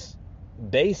 It's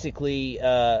basically,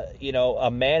 a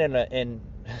man in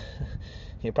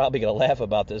you're probably going to laugh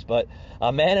about this, but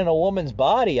a man in a woman's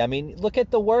body. I mean, look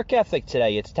at the work ethic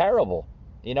today. It's terrible.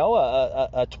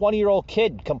 A 20-year-old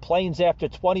kid complains after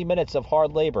 20 minutes of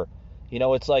hard labor.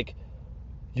 It's like,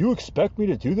 you expect me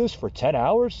to do this for 10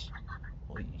 hours?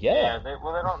 Well, yeah. They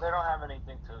don't have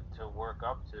anything to work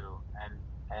up to,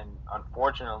 and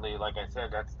unfortunately, like I said,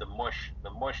 that's the mush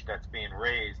that's being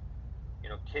raised.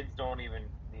 Kids don't even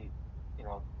need.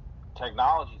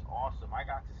 Technology's awesome. I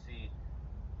got to see,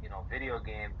 video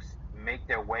games make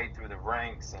their way through the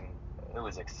ranks, and it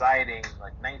was exciting.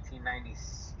 Like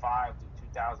 1995 to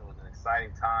 2000 was an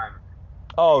exciting time.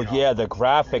 Oh yeah, the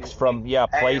graphics from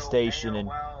PlayStation and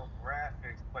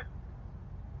graphics, but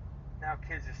now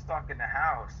kids are stuck in the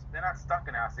house. They're not stuck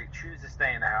in the house. They choose to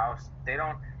stay in the house. They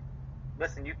don't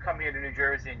listen. You come here to New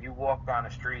Jersey and you walk down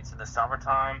the streets in the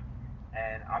summertime,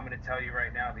 and I'm going to tell you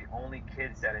right now, the only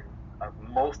kids that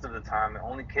most of the time, the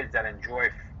only kids that enjoy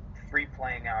free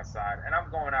playing outside, and I'm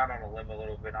going out on a limb a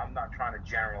little bit. I'm not trying to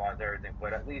generalize everything,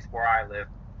 but at least where I live,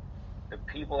 the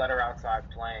people that are outside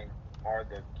playing are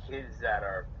the kids that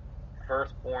are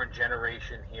firstborn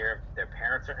generation here. Their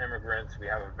parents are immigrants. We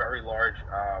have a very large,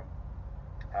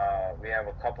 we have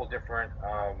a couple different,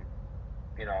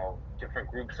 different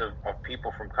groups of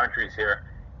people from countries here.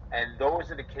 And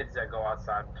those are the kids that go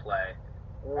outside and play,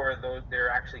 or they're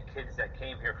actually kids that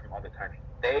came here from other countries.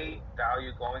 They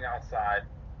value going outside,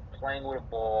 playing with a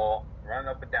ball, running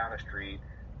up and down the street.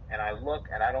 And I look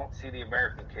and I don't see the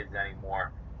American kids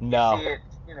anymore. No.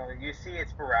 You see it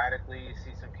sporadically. You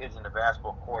see some kids in the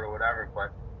basketball court or whatever,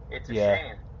 but it's a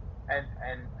shame. And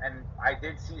I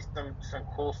did see some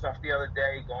cool stuff the other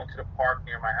day going to the park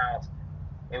near my house.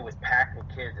 It was packed with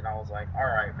kids, and I was like, all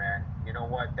right, man, you know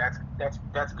what? That's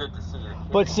good to see.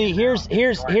 But see, here's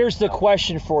the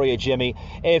question for you, Jimmy.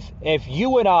 If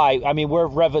you and I mean, we're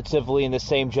relatively in the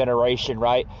same generation,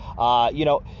 right?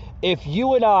 If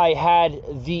you and I had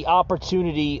the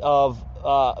opportunity of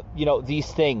these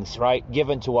things, right,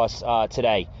 given to us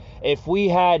today, if we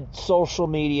had social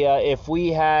media, if we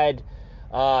had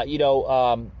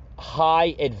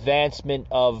high advancement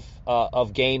of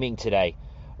gaming today,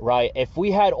 right, if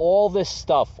we had all this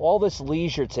stuff, all this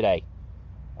leisure today,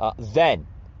 then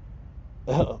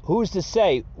who's to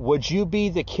say, would you be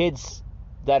the kids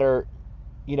that are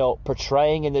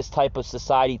portraying in this type of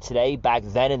society today, back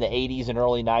then in the 80s and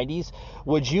early 90s?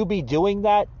 Would you be doing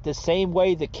that the same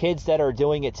way the kids that are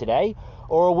doing it today?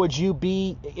 Or would you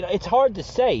be, it's hard to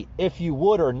say if you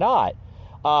would or not.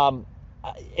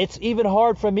 It's even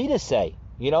hard for me to say,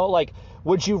 You know, like,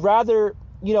 would you rather,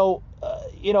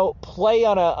 play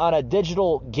on a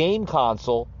digital game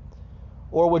console,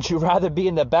 or would you rather be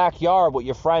in the backyard with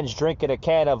your friends drinking a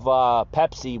can of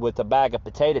Pepsi with a bag of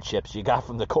potato chips you got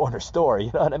from the corner store?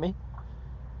 You know what I mean?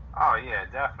 Oh yeah,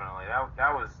 definitely.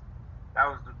 That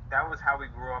was how we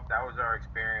grew up. That was our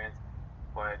experience.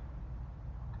 But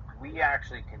we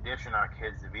actually condition our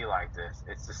kids to be like this.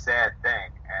 It's a sad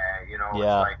thing. It's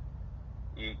like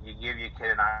you give your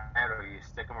kid an iPad or you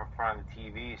stick them in front of the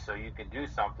TV so you can do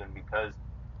something because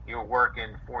you're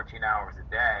working 14 hours a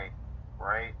day,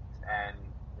 right? And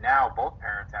now both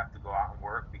parents have to go out and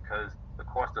work because the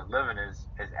cost of living is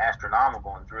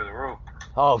astronomical and through the roof.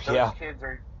 Oh, Those yeah. kids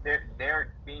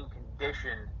they're being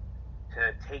conditioned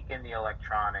to take in the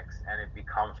electronics and it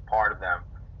becomes part of them.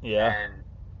 Yeah. And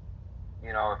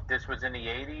if this was in the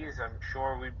 80s, I'm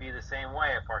sure we'd be the same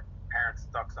way if our parents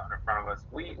stuck something in front of us.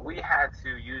 We had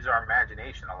to use our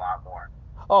imagination a lot more.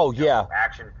 Oh, yeah.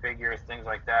 Action figures, things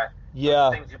like that. Yeah.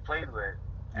 Things you played with.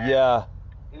 And yeah.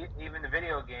 Even the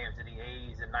video games in the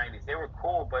 80s and 90s, they were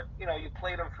cool, but, you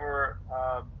played them for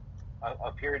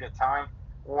a period of time.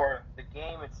 Or the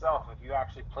game itself, if you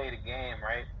actually played a game,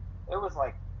 right, it was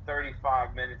like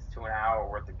 35 minutes to an hour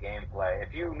worth of gameplay.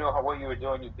 If you knew what you were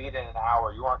doing, you beat it in an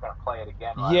hour, you weren't going to play it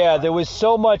again. Right yeah, away. There was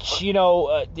so much,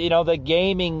 the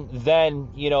gaming then,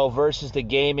 versus the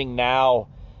gaming now.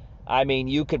 I mean,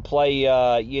 you could play,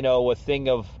 a thing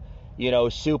of,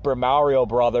 Super Mario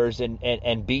Brothers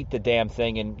and beat the damn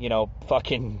thing and,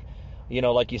 fucking,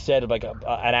 like you said, like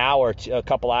an hour, a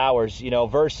couple hours,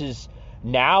 versus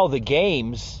now the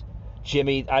games,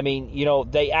 Jimmy, I mean,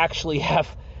 they actually have,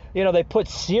 they put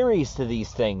series to these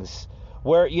things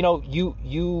where,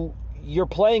 you're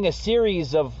playing a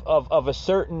series of a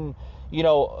certain,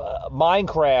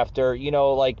 Minecraft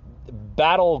or, like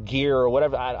Battle Gear or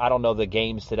whatever. I don't know the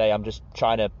games today. I'm just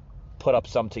trying to put up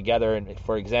some together. And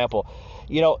for example,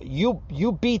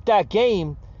 you beat that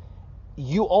game,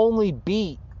 you only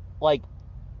beat like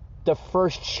the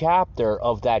first chapter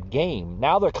of that game.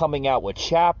 Now they're coming out with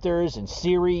chapters and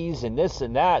series and this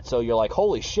and that. So you're like,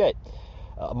 holy shit.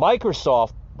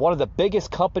 Microsoft, one of the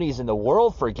biggest companies in the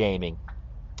world for gaming,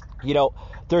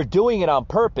 they're doing it on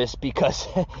purpose because,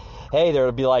 hey,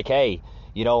 they'll be like, hey,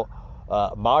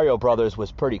 Mario Brothers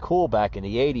was pretty cool back in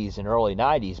the 80s and early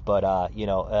 90s, but,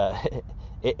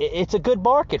 it's a good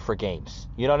market for games.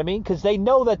 You know what I mean? Because they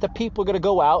know that the people are going to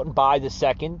go out and buy the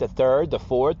second, the third, the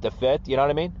fourth, the fifth. You know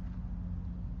what I mean?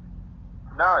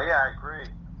 No, yeah, I agree.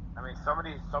 I mean, some of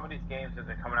these games that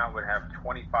they're coming out would have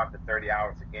 25 to 30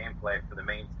 hours of gameplay for the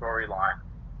main storyline,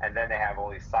 and then they have all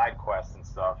these side quests and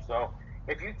stuff. So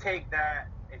if you take that,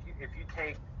 if you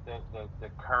take the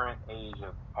current age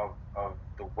of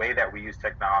the way that we use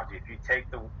technology, if you take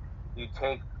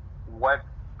what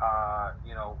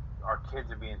our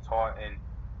kids are being taught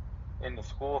in the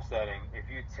school setting, if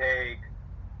you take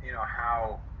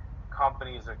how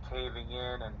companies are caving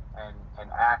in and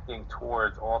acting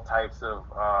towards all types of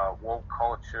woke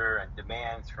culture and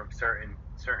demands from certain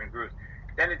groups,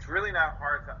 then it's really not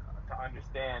hard to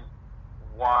understand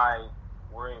why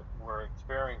we're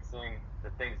experiencing the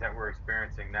things that we're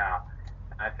experiencing now.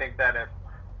 And I think that if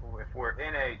we're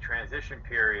in a transition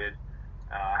period,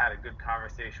 I had a good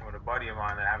conversation with a buddy of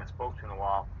mine that I haven't spoken to in a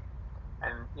while,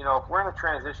 and if we're in a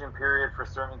transition period for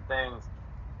certain things,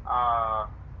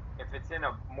 if it's in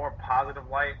a more positive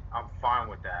light, I'm fine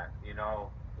with that.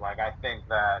 Like I think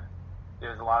that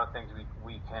there's a lot of things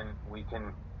we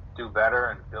can do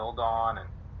better and build on,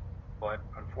 but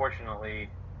unfortunately,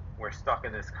 we're stuck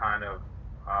in this kind of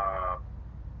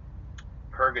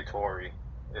purgatory,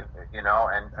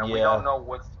 and we don't know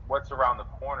what's around the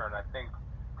corner. And I think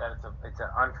that it's an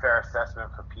unfair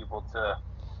assessment for people to,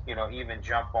 even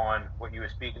jump on what you were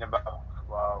speaking about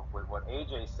with what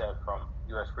AJ said from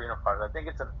U.S. Freedom Fighters. I think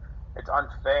it's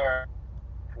unfair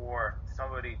for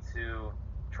somebody to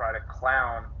try to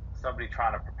clown somebody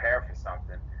trying to prepare for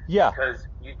something. Yeah. Because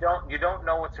you don't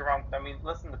know what's around. I mean,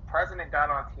 listen, the president got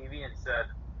on TV and said,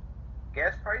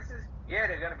 gas prices, yeah,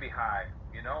 they're going to be high.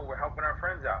 We're helping our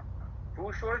friends out.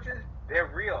 Food shortages, they're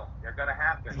real. They're going to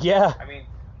happen. Yeah. I mean,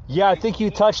 yeah, I think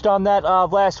you touched on that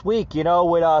last week, with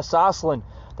Soslin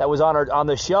that was on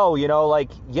the show,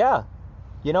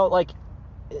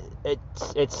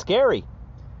 it's scary,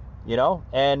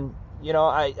 and,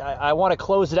 I want to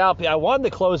close it out. I wanted to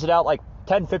close it out like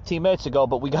 10, 15 minutes ago,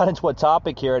 but we got into a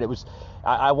topic here and it was,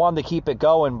 I wanted to keep it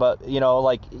going, but,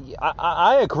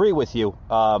 I agree with you,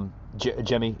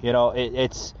 Jimmy,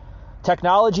 it's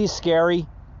technology's scary.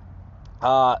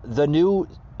 The new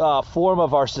form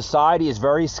of our society is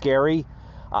very scary.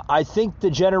 I think the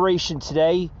generation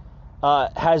today,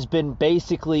 has been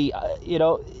basically,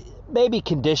 maybe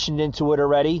conditioned into it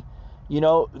already.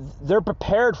 They're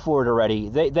prepared for it already.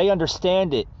 They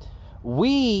understand it.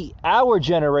 Our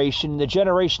generation, the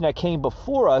generation that came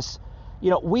before us,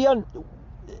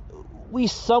 we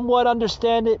somewhat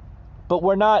understand it, but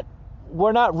we're not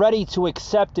ready to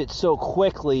accept it so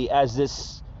quickly as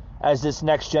this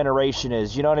next generation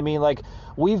is. You know what I mean? Like,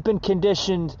 we've been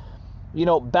conditioned,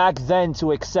 back then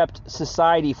to accept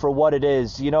society for what it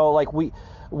is. Like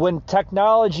when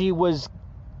technology was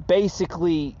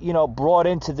basically, brought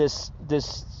into this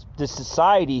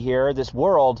society here, this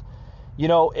world,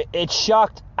 it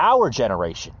shocked our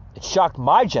generation. It shocked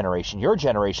my generation, your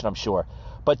generation, I'm sure.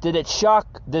 But did it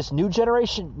shock this new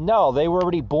generation? No, they were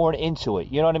already born into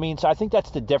it. You know what I mean? So I think that's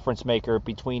the difference maker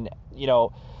between, the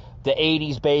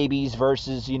 80s babies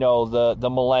versus, the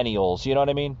millennials. You know what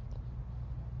I mean?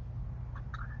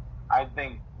 I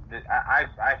think that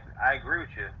I agree with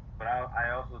you, but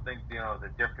I also think the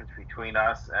difference between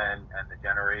us and the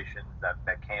generations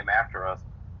that came after us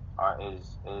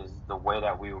is the way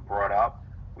that we were brought up.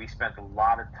 We spent a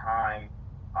lot of time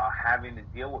having to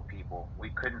deal with people. We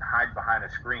couldn't hide behind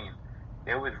a screen.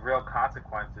 There was real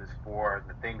consequences for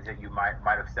the things that you might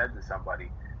have said to somebody.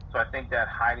 So I think that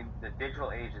the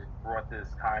digital age has brought this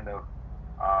kind of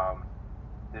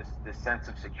this sense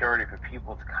of security for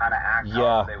people to kind of act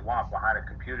how they want behind a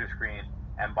computer screen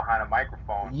and behind a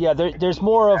microphone. Yeah, there's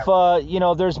more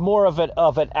of there's more of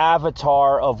an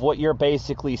avatar of what you're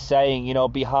basically saying.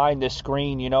 Behind the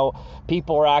screen,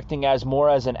 people are acting as more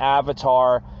as an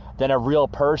avatar than a real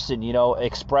person.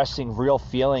 Expressing real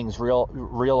feelings,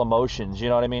 real emotions. You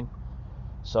know what I mean?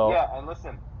 So yeah, and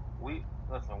listen, we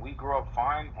grew up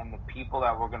fine, and the people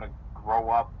that were gonna grow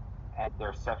up and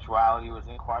their sexuality was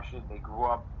in question, they grew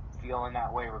up feeling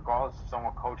that way regardless if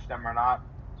someone coached them or not.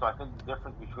 So I think the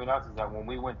difference between us is that when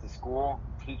we went to school,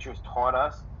 teachers taught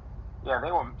us. Yeah,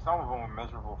 some of them were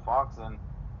miserable fucks, and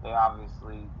they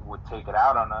obviously would take it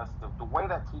out on us. The way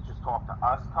that teachers talk to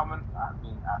us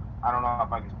I don't know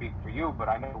if I can speak for you, but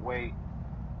I know the way,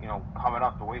 coming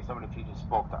up, the way some of the teachers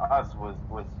spoke to us was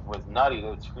nutty. They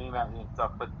would scream at me and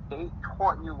stuff, but they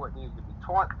taught you what needed to be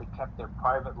taught. They kept their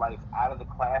private life out of the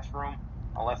classroom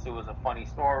unless it was a funny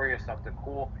story or something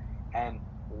cool. And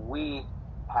we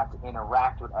had to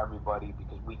interact with everybody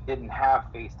because we didn't have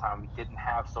FaceTime. We didn't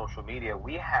have social media.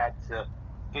 We had to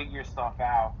figure stuff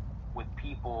out with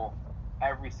people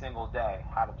every single day,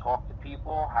 how to talk to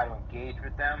people, how to engage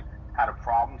with them, how to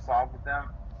problem solve with them.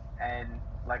 And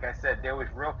like I said, there was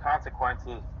real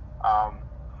consequences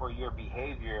for your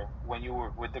behavior when you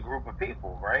were with a group of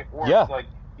people, right? Or like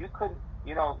you could,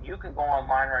 you can go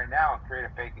online right now and create a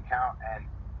fake account and,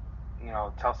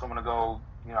 tell someone to go,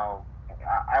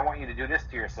 I want you to do this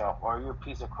to yourself, or you're a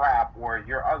piece of crap, or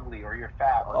you're ugly, or you're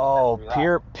fat. Or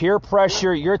peer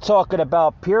pressure. You're talking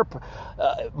about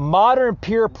modern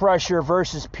peer pressure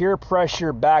versus peer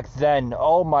pressure back then.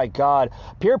 Oh my God,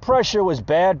 peer pressure was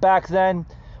bad back then,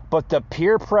 but the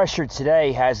peer pressure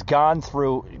today has gone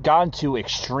to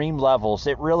extreme levels.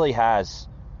 It really has.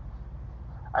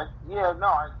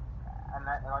 And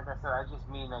like I said, I just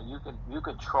mean that you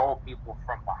could troll people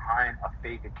from behind a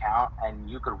fake account, and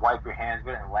you could wipe your hands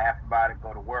with it and laugh about it,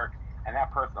 go to work, and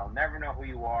that person will never know who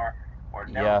you are or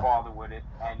never bother with it.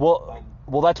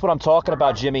 Well, that's what I'm talking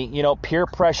about, Jimmy. Peer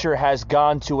pressure has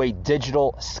gone to a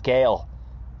digital scale.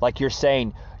 Like you're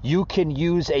saying, you can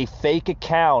use a fake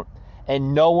account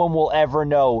and no one will ever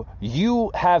know.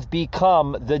 You have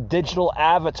become the digital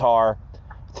avatar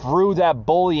through that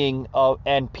bullying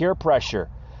and peer pressure.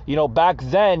 Back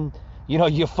then,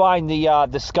 you find the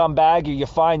scumbag, or you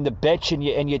find the bitch,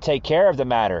 and you take care of the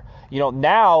matter.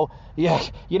 Now, you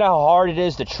know how hard it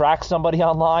is to track somebody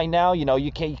online now.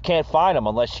 You can't find them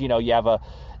unless you have a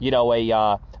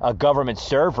government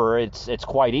server. It's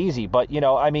quite easy, but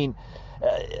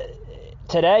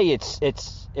today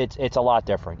it's a lot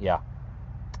different. Yeah,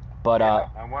 but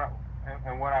and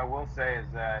what I will say is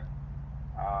that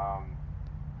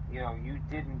you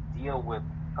didn't deal with,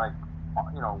 like,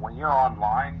 when you're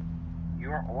online,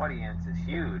 your audience is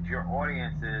huge. Your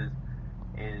audience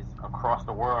is across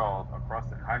the world, across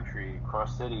the country,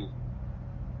 across cities.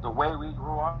 The way we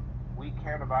grew up, we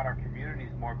cared about our communities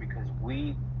more because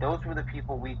those were the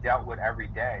people we dealt with every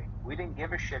day. We didn't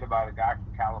give a shit about a guy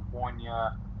from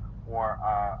California or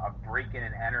a breaking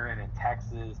and entering in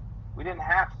Texas. We didn't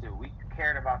have to. We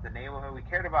cared about the neighborhood. We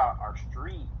cared about our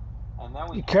street. And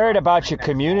then you cared about your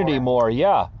community more,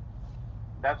 yeah.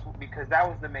 That's because that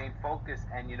was the main focus,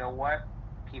 and you know what?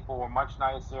 People were much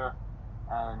nicer,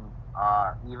 and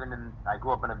I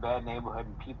grew up in a bad neighborhood,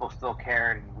 and people still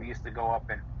cared, and we used to go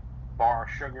up and borrow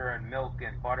sugar and milk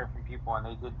and butter from people, and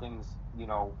they did things,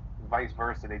 vice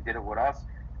versa. They did it with us,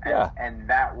 and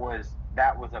that was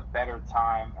a better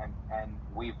time, and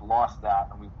we've lost that,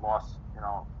 and we've lost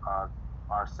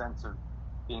our sense of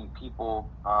being people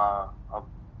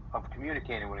of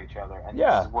communicating with each other, and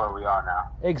this is where we are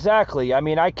now. Exactly. I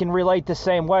mean, I can relate the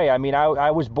same way. I mean, I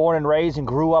was born and raised and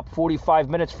grew up 45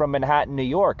 minutes from Manhattan, New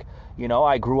York.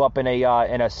 I grew up in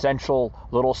a central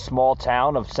little small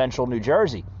town of central New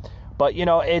Jersey. But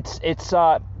it's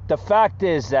the fact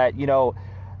is that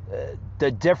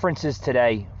the differences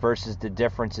today versus the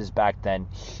differences back then,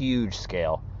 huge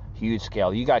scale.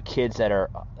 You got kids that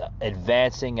are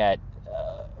advancing at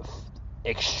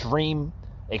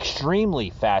extremely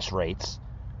fast rates.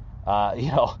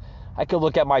 I could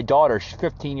look at my daughter. She's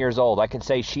 15 years old. I can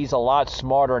say she's a lot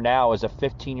smarter now as a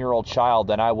 15-year-old child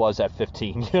than I was at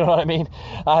 15. You know what I mean?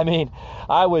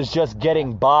 I was just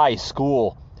getting by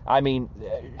school. I mean,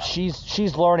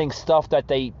 she's learning stuff that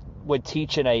they would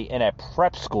teach in a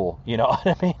prep school. You know what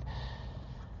I mean?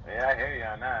 Yeah, I hear you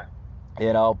on that.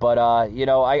 But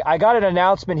I got an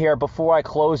announcement here before I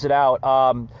close it out.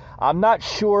 I'm not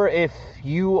sure if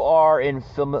you are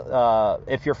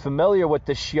if you're familiar with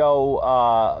the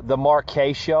show, the Mark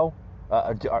Kaye Show.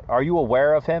 Are you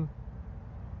aware of him?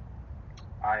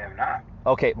 I am not.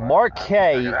 Okay, Mark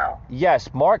Kaye.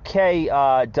 Yes, Mark Kaye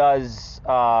does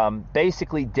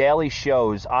basically daily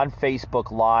shows on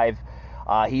Facebook Live.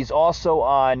 He's also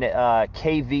on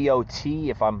KVOT,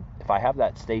 if I have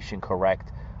that station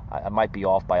correct. I might be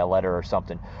off by a letter or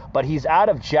something. But he's out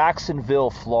of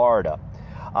Jacksonville, Florida.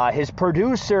 His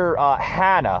producer,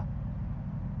 Hannah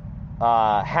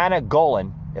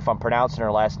Golan, if I'm pronouncing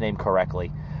her last name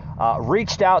correctly,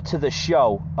 reached out to the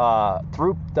show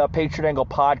through the Patriot Angle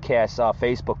Podcast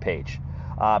Facebook page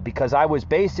because I was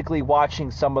basically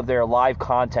watching some of their live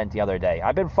content the other day.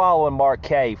 I've been following Mark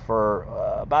Kaye for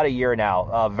about a year now,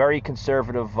 a very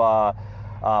conservative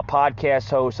podcast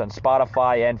host on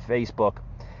Spotify and Facebook.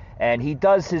 And he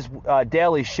does his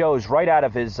daily shows right out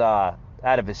of his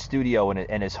studio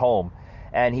in his home,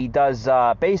 and he does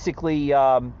basically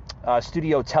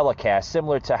studio telecasts,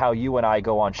 similar to how you and I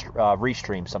go on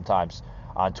Restream sometimes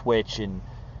on Twitch and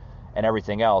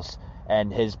everything else.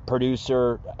 And his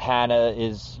producer Hannah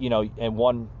is in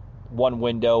one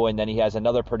window, and then he has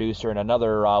another producer in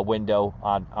another window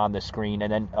on the screen,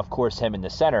 and then of course him in the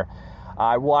center.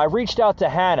 I reached out to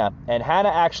Hannah, and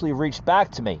Hannah actually reached back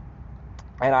to me.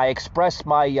 And I expressed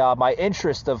my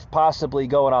interest of possibly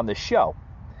going on the show.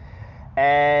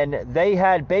 And they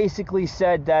had basically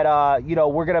said that,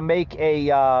 we're going to make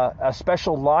a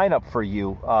special lineup for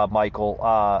you,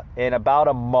 Michael, in about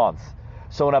a month.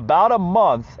 So in about a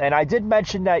month, and I did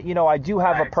mention that, I do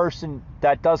have a person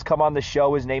that does come on the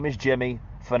show. His name is Jimmy,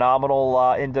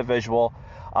 phenomenal individual.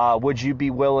 Would you be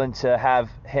willing to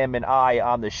have him and I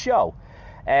on the show?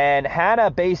 And Hannah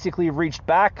basically reached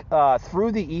back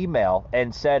through the email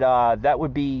and said that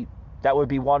would be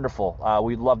wonderful.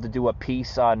 We'd love to do a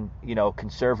piece on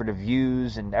conservative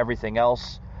views and everything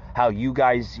else, how you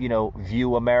guys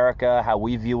view America, how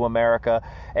we view America,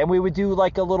 and we would do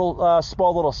like a little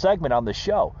small little segment on the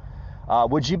show.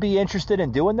 Would you be interested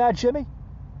in doing that, Jimmy?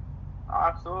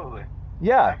 Absolutely.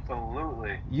 Yeah,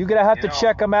 absolutely. You're gonna have to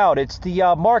check them out. It's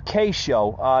the Mark Kaye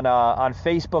Show on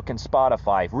Facebook and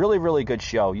Spotify. Really, really good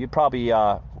show. You'd probably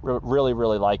really,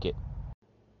 really like it.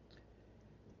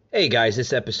 Hey guys,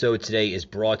 this episode today is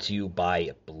brought to you by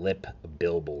Blip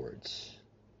Billboards.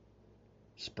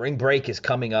 Spring break is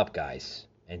coming up, guys,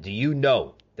 and do you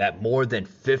know that more than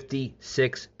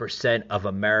 56% of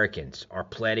Americans are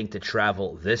planning to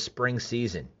travel this spring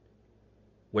season,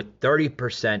 with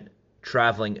 30%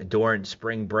 traveling during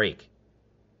spring break?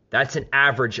 That's an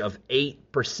average of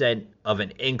 8% of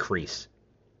an increase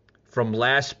from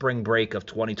last spring break of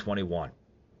 2021.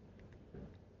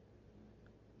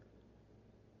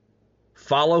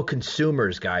 Follow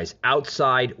consumers, guys,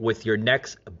 outside with your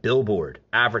next billboard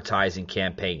advertising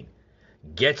campaign.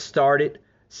 Get started.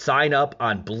 Sign up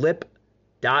on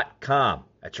blip.com.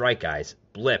 That's right, guys.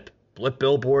 Blip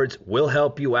Billboards will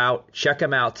help you out. Check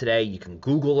them out today. You can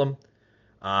Google them.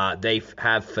 They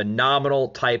have phenomenal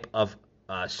type of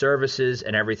services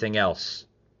and everything else.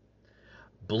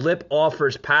 Blip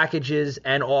offers packages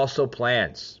and also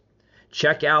plans.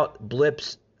 Check out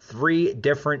Blip's 3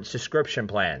 different subscription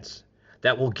plans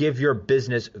that will give your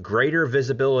business greater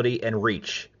visibility and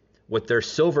reach. With their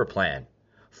Silver plan,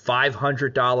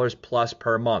 $500 plus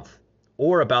per month,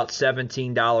 or about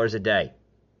 $17 a day.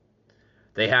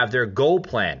 They have their Gold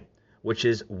plan, which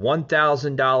is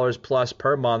 $1,000 plus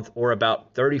per month, or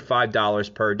about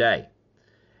 $35 per day.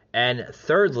 And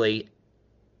thirdly,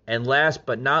 And last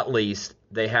but not least,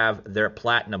 they have their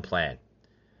Platinum plan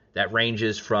that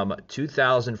ranges from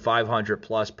 $2,500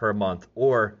 plus per month,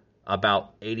 or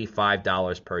about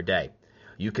 $85 per day.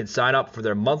 You can sign up for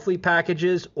their monthly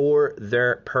packages or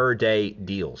their per day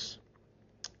deals.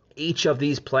 Each of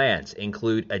these plans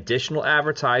include additional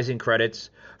advertising credits,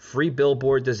 free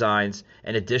billboard designs,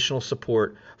 and additional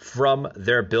support from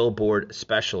their billboard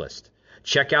specialist.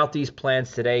 Check out these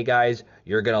plans today, guys.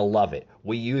 You're going to love it.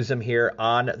 We use them here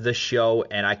on the show,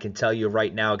 and I can tell you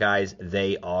right now, guys,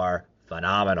 they are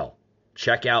phenomenal.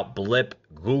 Check out Blip.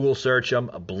 Google search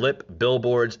them, Blip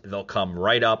Billboards. They'll come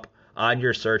right up on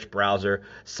your search browser.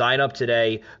 Sign up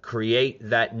today. Create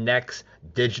that next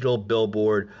digital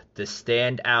billboard to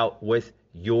stand out with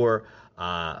your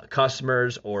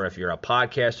customers, or if you're a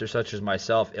podcaster such as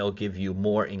myself, it'll give you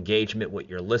more engagement with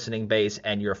your listening base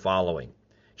and your following.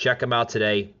 Check them out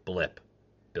today, Blip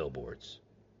Billboards.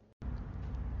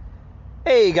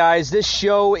 Hey guys, this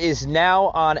show is now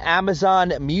on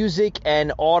Amazon Music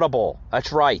and Audible.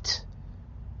 That's right.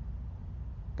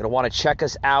 Going to want to check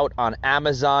us out on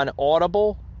Amazon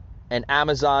Audible and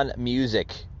Amazon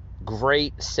Music.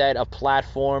 Great set of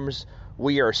platforms.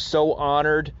 We are so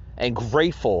honored and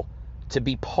grateful to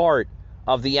be part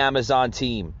of the Amazon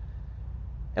team.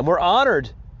 And we're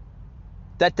honored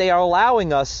that they are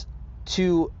allowing us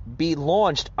to be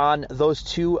launched on those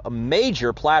two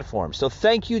major platforms. So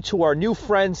thank you to our new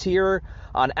friends here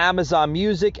on Amazon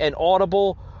Music and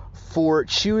Audible for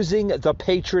choosing the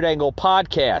Patriot Angle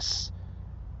podcasts.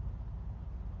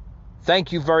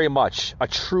 Thank you very much. A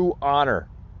true honor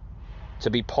to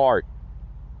be part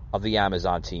of the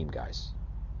Amazon team, guys.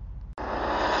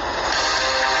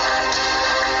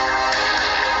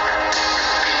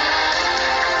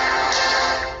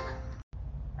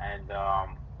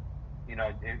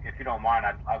 If you don't mind,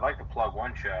 I'd like to plug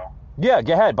one show. Yeah,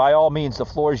 go ahead. By all means, the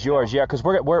floor is yours. Yeah, because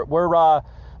we're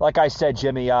like I said,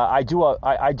 Jimmy. I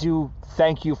do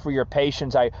thank you for your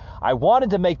patience. I wanted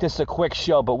to make this a quick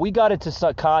show, but we got into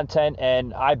some content,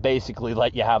 and I basically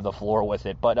let you have the floor with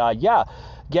it. But yeah,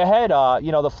 go ahead.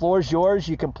 The floor is yours.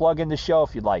 You can plug in the show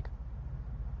if you'd like.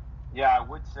 Yeah, I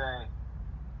would say,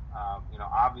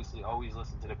 obviously, always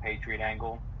listen to the Patriot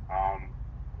Angle. A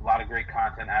lot of great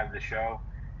content out of the show.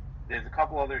 There's a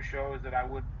couple other shows that I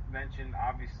would mention.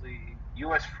 Obviously,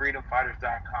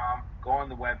 usfreedomfighters.com. Go on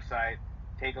the website,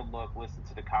 take a look, listen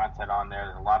to the content on there.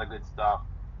 There's a lot of good stuff.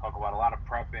 Talk about a lot of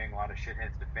prepping, a lot of shit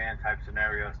hits the fan type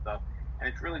scenario stuff. And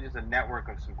it's really just a network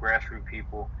of some grassroots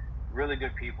people, really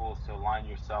good people to align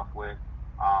yourself with.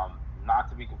 Not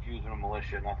to be confused with a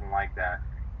militia, nothing like that.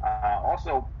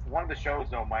 Also, one of the shows,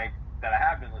 though, Mike, that I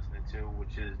have been listening to,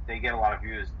 which is they get a lot of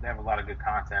views, they have a lot of good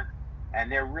content,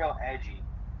 and they're real edgy.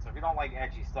 So if you don't like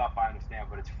edgy stuff, I understand,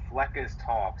 but it's Fleccas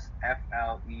Talks,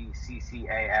 Fleccas.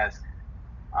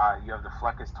 You have the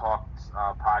Fleccas Talks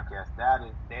podcast.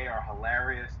 They are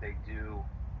hilarious. They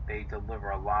deliver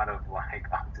a lot of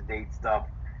up-to-date stuff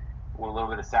with a little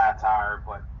bit of satire,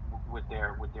 but with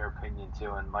their opinion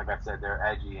too. And like I said, they're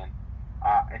edgy, and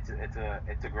it's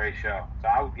a great show. So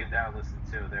I would give that a listen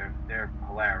too. They're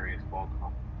hilarious, both of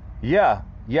them. Yeah,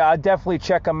 I'd definitely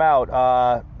check them out.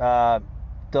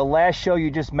 The last show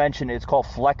you just mentioned, it's called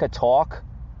Flecka Talk.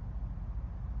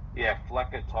 Yeah,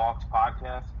 Flecka Talks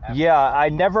podcast. Yeah, I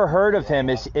never heard of him.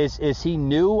 Is he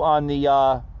new on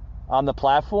the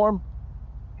platform?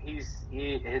 I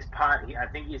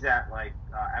think he's at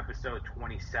episode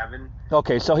 27.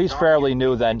 Okay, so he's fairly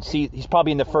new then. See, he's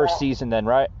probably in the first season then,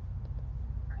 right?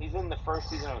 He's in the first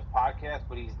season of his podcast,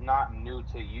 but he's not new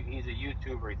to you. He's a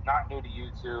YouTuber. He's not new to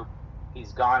YouTube.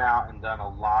 He's gone out and done a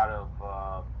lot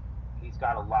of. He's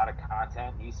got a lot of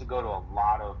content. He used to go to a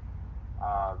lot of,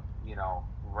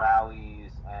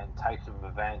 rallies and types of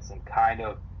events and kind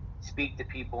of speak to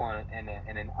people in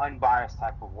an unbiased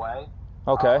type of way.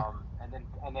 Okay. And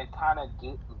then kind of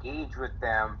engage with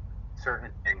them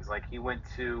certain things. Like he went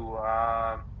to,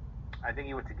 I think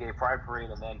he went to Gay Pride Parade,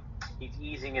 and then he's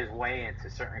easing his way into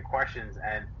certain questions,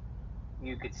 and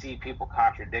you could see people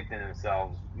contradicting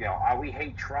themselves. We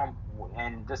hate Trump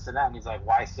and this and that, and he's like,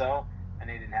 why so? And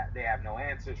they have no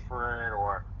answers for it,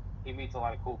 or he meets a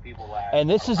lot of cool people. And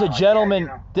this is a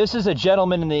gentleman. This is a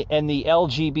gentleman in the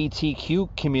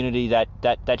LGBTQ community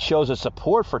that shows a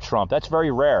support for Trump. That's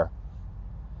very rare.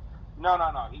 No.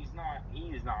 He's not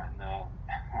in the.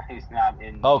 He's not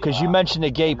in. Oh, because you mentioned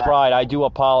the Gay Pride. I do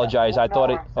apologize. I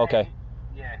thought it. Okay.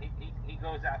 Yeah, he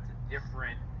goes out to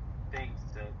different things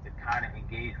to kind of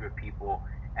engage with people,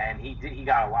 and he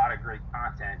got a lot of great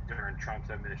content during Trump's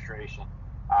administration.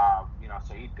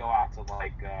 So he'd go out to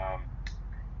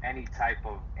any type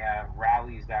of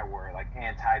rallies that were like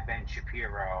anti-Ben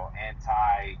Shapiro,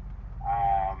 anti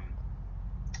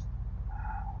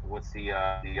what's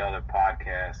the other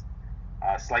podcast?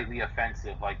 Slightly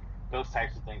offensive, like those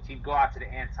types of things. He'd go out to the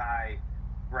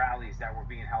anti-rallies that were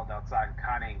being held outside and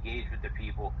kind of engage with the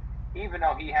people, even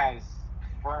though he has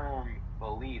firm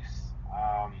beliefs,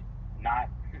 not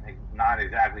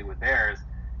exactly with theirs.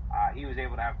 He was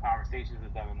able to have conversations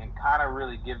with them and then kind of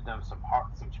really give them some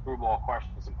screwball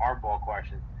questions, some hardball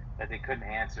questions that they couldn't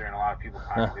answer, and a lot of people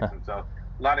contradict them. So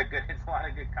it's a lot of good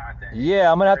content.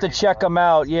 Yeah, I'm gonna have to check him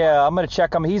out. Yeah, I'm gonna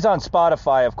check him. He's on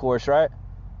Spotify, of course, right?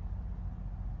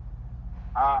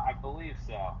 I believe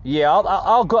so. Yeah,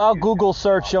 I'll Google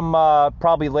search him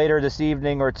probably later this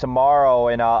evening or tomorrow,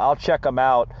 and I'll check him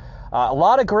out. A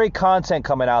lot of great content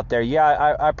coming out there. Yeah,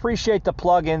 I appreciate the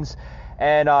plugins.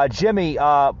 And Jimmy,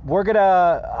 I'm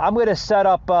gonna set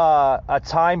up a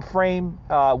time frame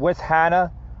with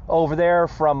Hannah over there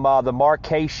from the Mark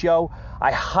K Show.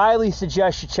 I highly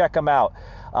suggest you check him out.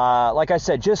 Like I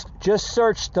said, just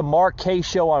search the Mark K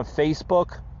Show on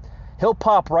Facebook. He'll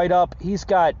pop right up. He's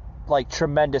got like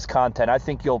tremendous content. I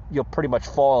think you'll pretty much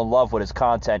fall in love with his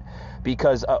content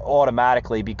because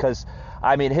automatically, because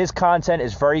I mean his content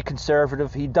is very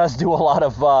conservative. He does do a lot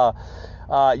of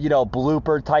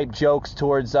blooper type jokes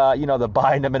towards the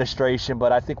Biden administration,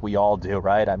 but I think we all do,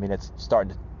 right? I mean, it's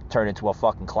starting to turn into a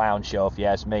fucking clown show if you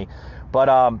ask me. But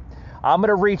I'm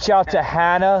gonna reach out to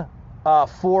Hannah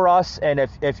for us, and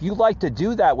if you'd like to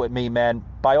do that with me, man,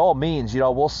 by all means,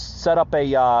 we'll set up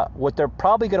what they're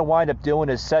probably gonna wind up doing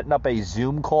is setting up a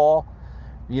Zoom call,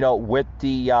 with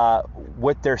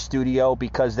their studio,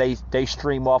 because they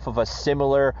stream off of a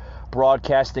similar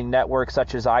broadcasting network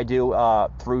such as I do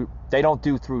they don't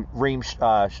do through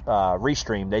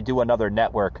Restream. They do another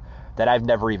network that I've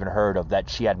never even heard of that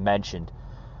she had mentioned.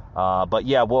 But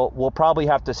yeah, we'll probably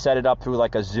have to set it up through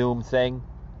like a Zoom thing,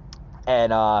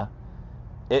 and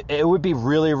it would be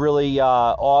really, really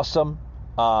awesome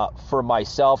for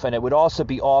myself, and it would also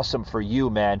be awesome for you,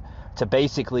 man, to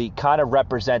basically kind of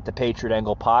represent the Patriot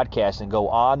Angle podcast and go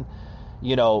on,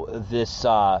 this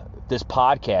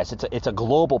podcast. It's a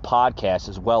global podcast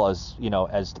as well as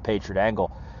as the Patriot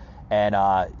Angle, and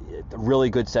a really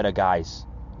good set of guys.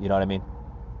 You know what I mean?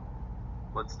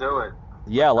 Let's do it.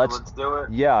 Yeah, let's do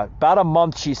it. Yeah, about a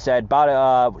month, she said.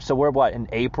 So we're in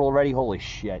April already? Holy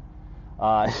shit.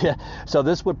 So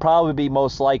this would probably be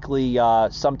most likely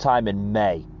sometime in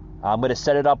May. I'm going to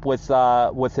set it up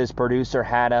with his producer,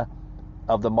 Hannah,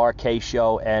 of the Mark K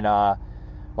Show, and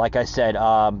like I said,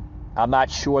 I'm not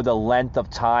sure the length of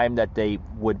time that they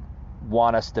would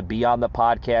want us to be on the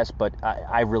podcast, but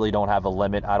I really don't have a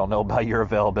limit. I don't know about your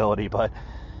availability, but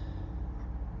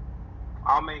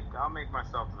I'll make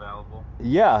myself available.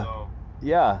 Yeah. So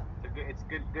yeah. It's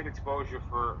good exposure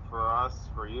for us,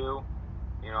 for you,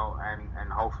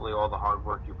 and hopefully all the hard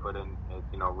work you put in, it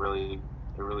really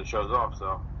shows off.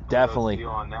 So definitely. You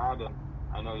on that, and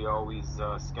I know you're always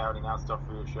scouting out stuff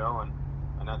for your show, and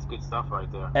that's good stuff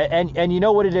right there. And you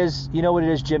know what it is? You know what it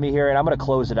is, Jimmy, here, and I'm going to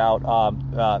close it out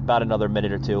about another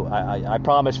minute or two. I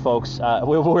promise, folks.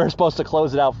 We were supposed to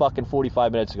close it out fucking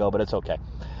 45 minutes ago, but it's okay.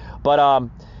 But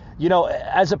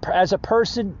as a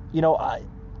person,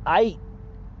 I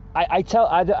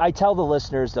tell the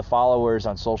listeners, the followers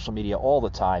on social media all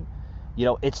the time,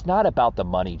 it's not about the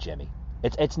money, Jimmy.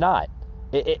 It's not.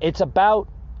 It's about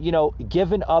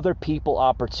giving other people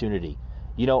opportunity.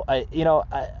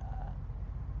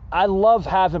 I love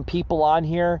having people on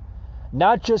here,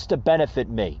 not just to benefit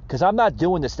me, because I'm not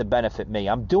doing this to benefit me.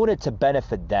 I'm doing it to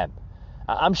benefit them.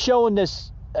 I'm showing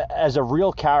this as a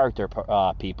real character,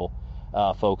 people,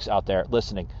 folks out there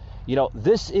listening.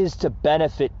 This is to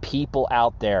benefit people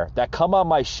out there that come on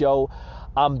my show.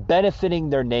 I'm benefiting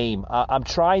their name. I'm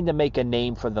trying to make a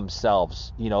name for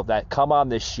themselves, that come on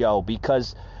this show,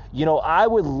 because, I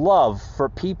would love for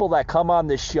people that come on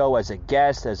this show as a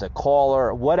guest, as a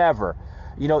caller, whatever,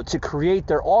 to create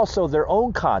their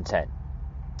own content.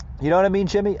 You know what I mean,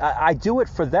 Jimmy? I do it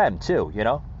for them too,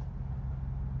 Yeah,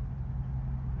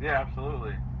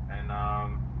 absolutely. And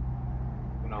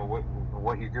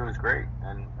what you do is great,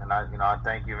 and I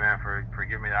thank you, man, for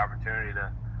giving me the opportunity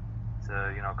to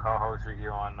co-host with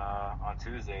you on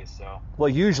Tuesdays. So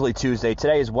usually Tuesday.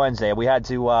 Today is Wednesday. We had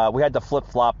to flip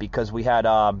flop because we had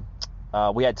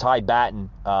Ty Batten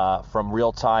from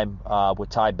Real Time with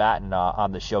Ty Batten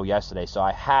on the show yesterday. So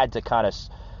I had to kind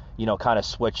of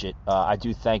switch it. I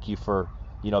do thank you for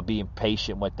being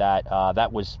patient with that.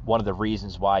 That was one of the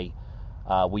reasons why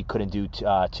we couldn't do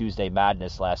Tuesday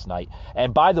Madness last night.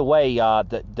 And by the way,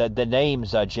 the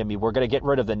names, Jimmy, we're going to get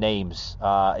rid of the names.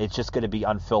 It's just going to be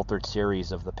unfiltered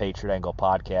series of the Patriot Angle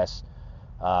podcast.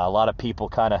 A lot of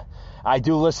people I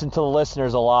do listen to the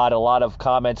listeners a lot of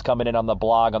comments coming in on the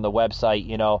blog, on the website,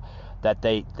 that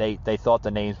they thought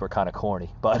the names were kind of corny,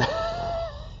 but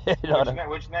Which names?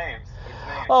 Which names?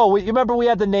 Oh, you remember we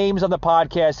had the names on the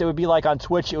podcast? It would be like on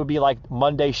Twitch, it would be like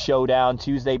Monday Showdown,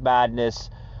 Tuesday Madness,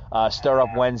 Stir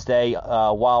Up Wednesday,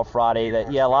 Wild Friday.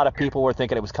 A lot of people were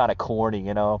thinking it was kind of corny,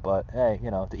 but hey,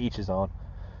 to each his own.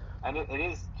 And it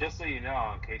is, just so you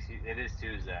know, in case it is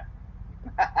Tuesday.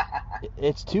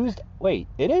 It's Tuesday. Wait,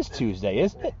 it is Tuesday,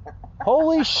 isn't it?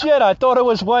 Holy shit, I thought it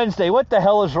was Wednesday. What the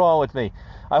hell is wrong with me?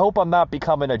 I hope I'm not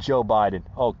becoming a Joe Biden.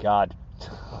 Oh, God.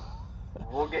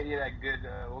 We'll get you that good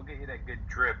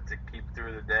drip to keep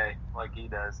through the day like he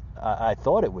does. I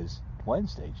thought it was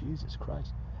Wednesday. Jesus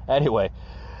Christ. Anyway,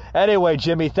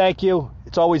 Jimmy, thank you.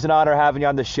 It's always an honor having you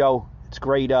on the show. It's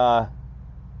great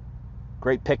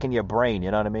picking your brain,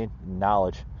 you know what I mean?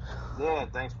 Knowledge. Yeah,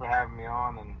 thanks for having me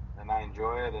on, and I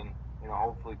enjoy it, and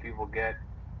hopefully people get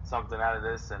something out of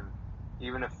this. And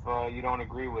even if you don't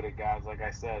agree with it, guys, like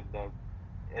I said,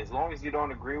 as long as you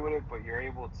don't agree with it, but you're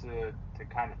able to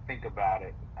kind of think about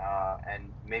it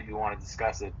and maybe want to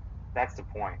discuss it, that's the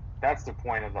point. That's the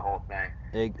point of the whole thing.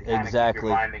 Exactly. Keep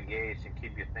your mind engaged and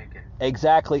keep you thinking.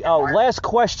 Exactly. Oh, last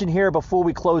question here before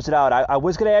we close it out. I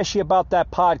was going to ask you about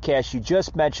that podcast you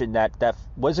just mentioned. That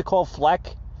what's it called?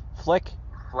 Flecker's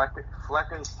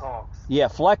Talks. Yeah,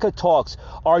 Flecker Talks.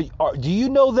 Do you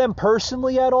know them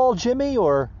personally at all, Jimmy,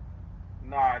 or?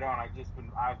 No, I don't.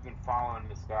 I've been following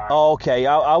this guy. Oh, okay.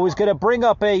 I was going to bring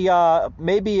up a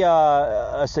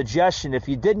suggestion. If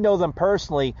you didn't know them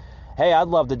personally, hey, I'd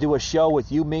love to do a show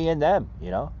with you, me, and them.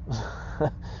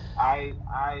 I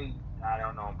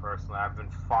don't know him personally. I've been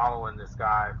following this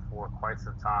guy for quite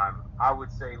some time. I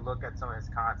would say look at some of his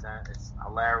content. It's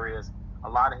hilarious. A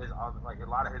lot of his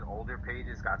older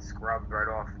pages got scrubbed right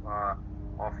off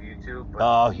YouTube.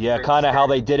 Oh yeah, kind of how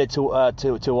they did it to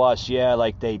us. Yeah,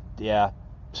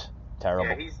 terrible.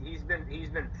 Yeah, he's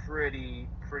been pretty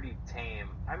tame.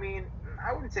 I mean,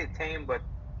 I wouldn't say tame, but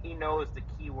he knows the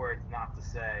keywords not to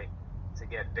say to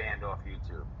get banned off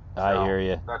YouTube. So I hear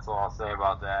you. That's all I'll say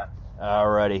about that.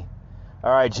 Alrighty.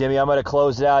 All right, Jimmy, I'm going to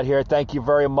close it out here. Thank you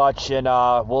very much, and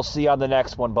we'll see you on the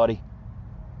next one, buddy.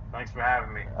 Thanks for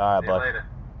having me. All right, see bud. you later.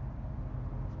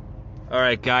 All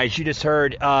right, guys, you just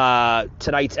heard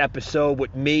tonight's episode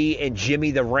with me and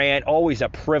Jimmy the Rant. Always a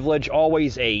privilege,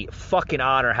 always a fucking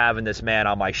honor having this man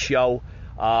on my show.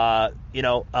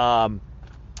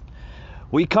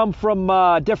 We come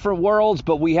from different worlds,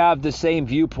 but we have the same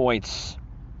viewpoints.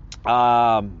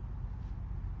 I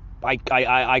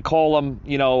call him,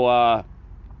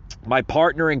 my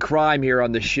partner in crime here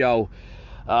on the show.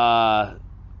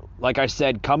 Like I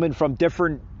said, coming from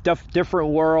different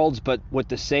worlds, but with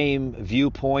the same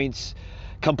viewpoints.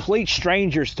 Complete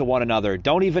strangers to one another.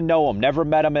 Don't even know them. Never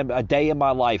met them a day in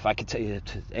my life. I could tell you,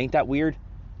 ain't that weird?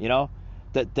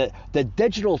 The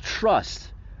digital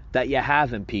trust that you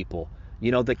have in people.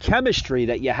 The chemistry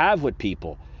that you have with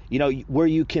people. Where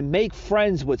you can make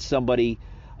friends with somebody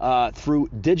through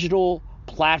digital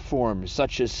platforms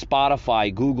such as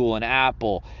Spotify, Google, and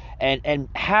Apple, and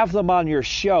have them on your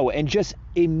show and just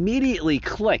immediately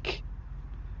click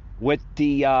with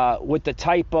the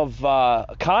type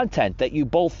of content that you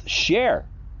both share,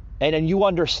 and you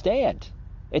understand.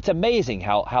 It's amazing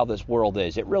how this world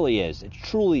is. It really is. It's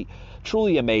truly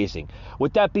amazing.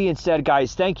 With that being said,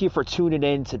 guys, thank you for tuning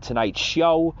in to tonight's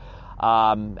show.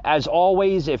 As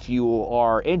always, if you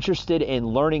are interested in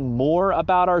learning more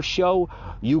about our show,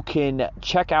 you can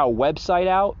check our website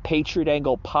out,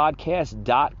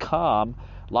 PatriotAnglePodcast.com.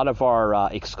 A lot of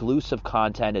our exclusive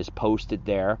content is posted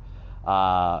there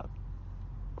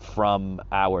from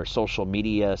our social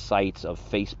media sites of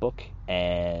Facebook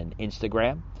and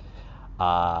Instagram.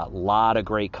 A lot of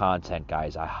great content,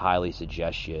 guys. I highly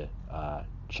suggest you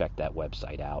check that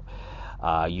website out.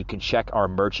 You can check our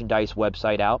merchandise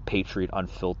website out,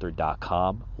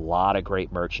 PatriotUnfiltered.com. A lot of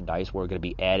great merchandise. We're going to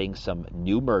be adding some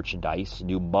new merchandise,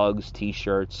 new mugs,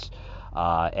 T-shirts,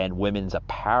 and women's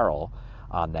apparel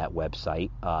on that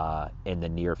website in the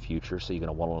near future. So you're going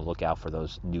to want to look out for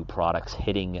those new products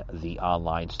hitting the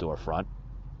online storefront.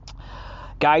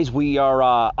 Guys, we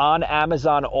are on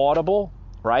Amazon Audible,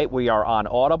 right? We are on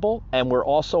Audible, and we're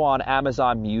also on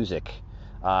Amazon Music.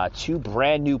 Two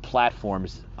brand new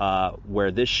platforms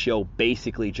where this show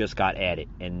basically just got added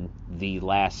in the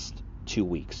last 2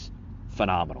 weeks.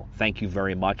 Phenomenal. Thank you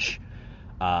very much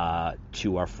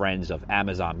to our friends of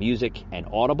Amazon Music and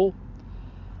Audible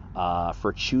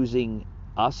for choosing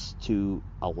us to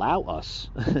allow us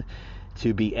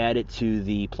to be added to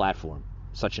the platform.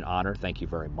 Such an honor. Thank you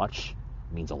very much.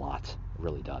 It means a lot. It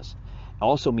really does. It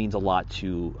also means a lot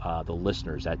to the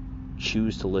listeners that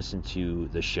choose to listen to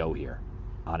the show here.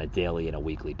 on a daily and a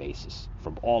weekly basis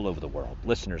from all over the world.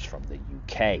 Listeners from the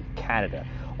UK, Canada,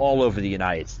 all over the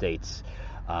United States,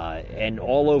 and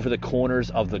all over the corners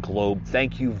of the globe.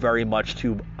 Thank you very much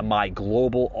to my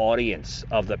global audience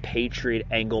of the Patriot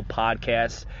Angle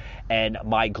podcast and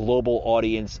my global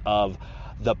audience of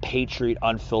the Patriot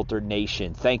Unfiltered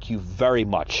Nation. Thank you very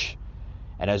much.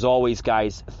 And as always,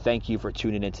 guys, thank you for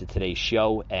tuning into today's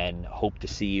show, and hope to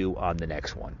see you on the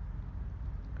next one.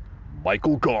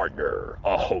 Michael Gardner,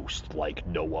 a host like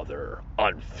no other,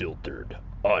 unfiltered,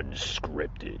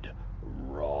 unscripted,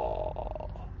 raw.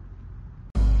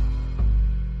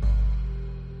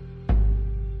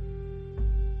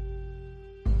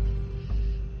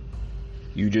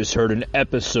 You just heard an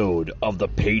episode of the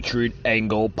Patriot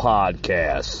Angle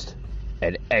podcast,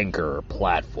 an Anchor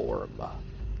platform.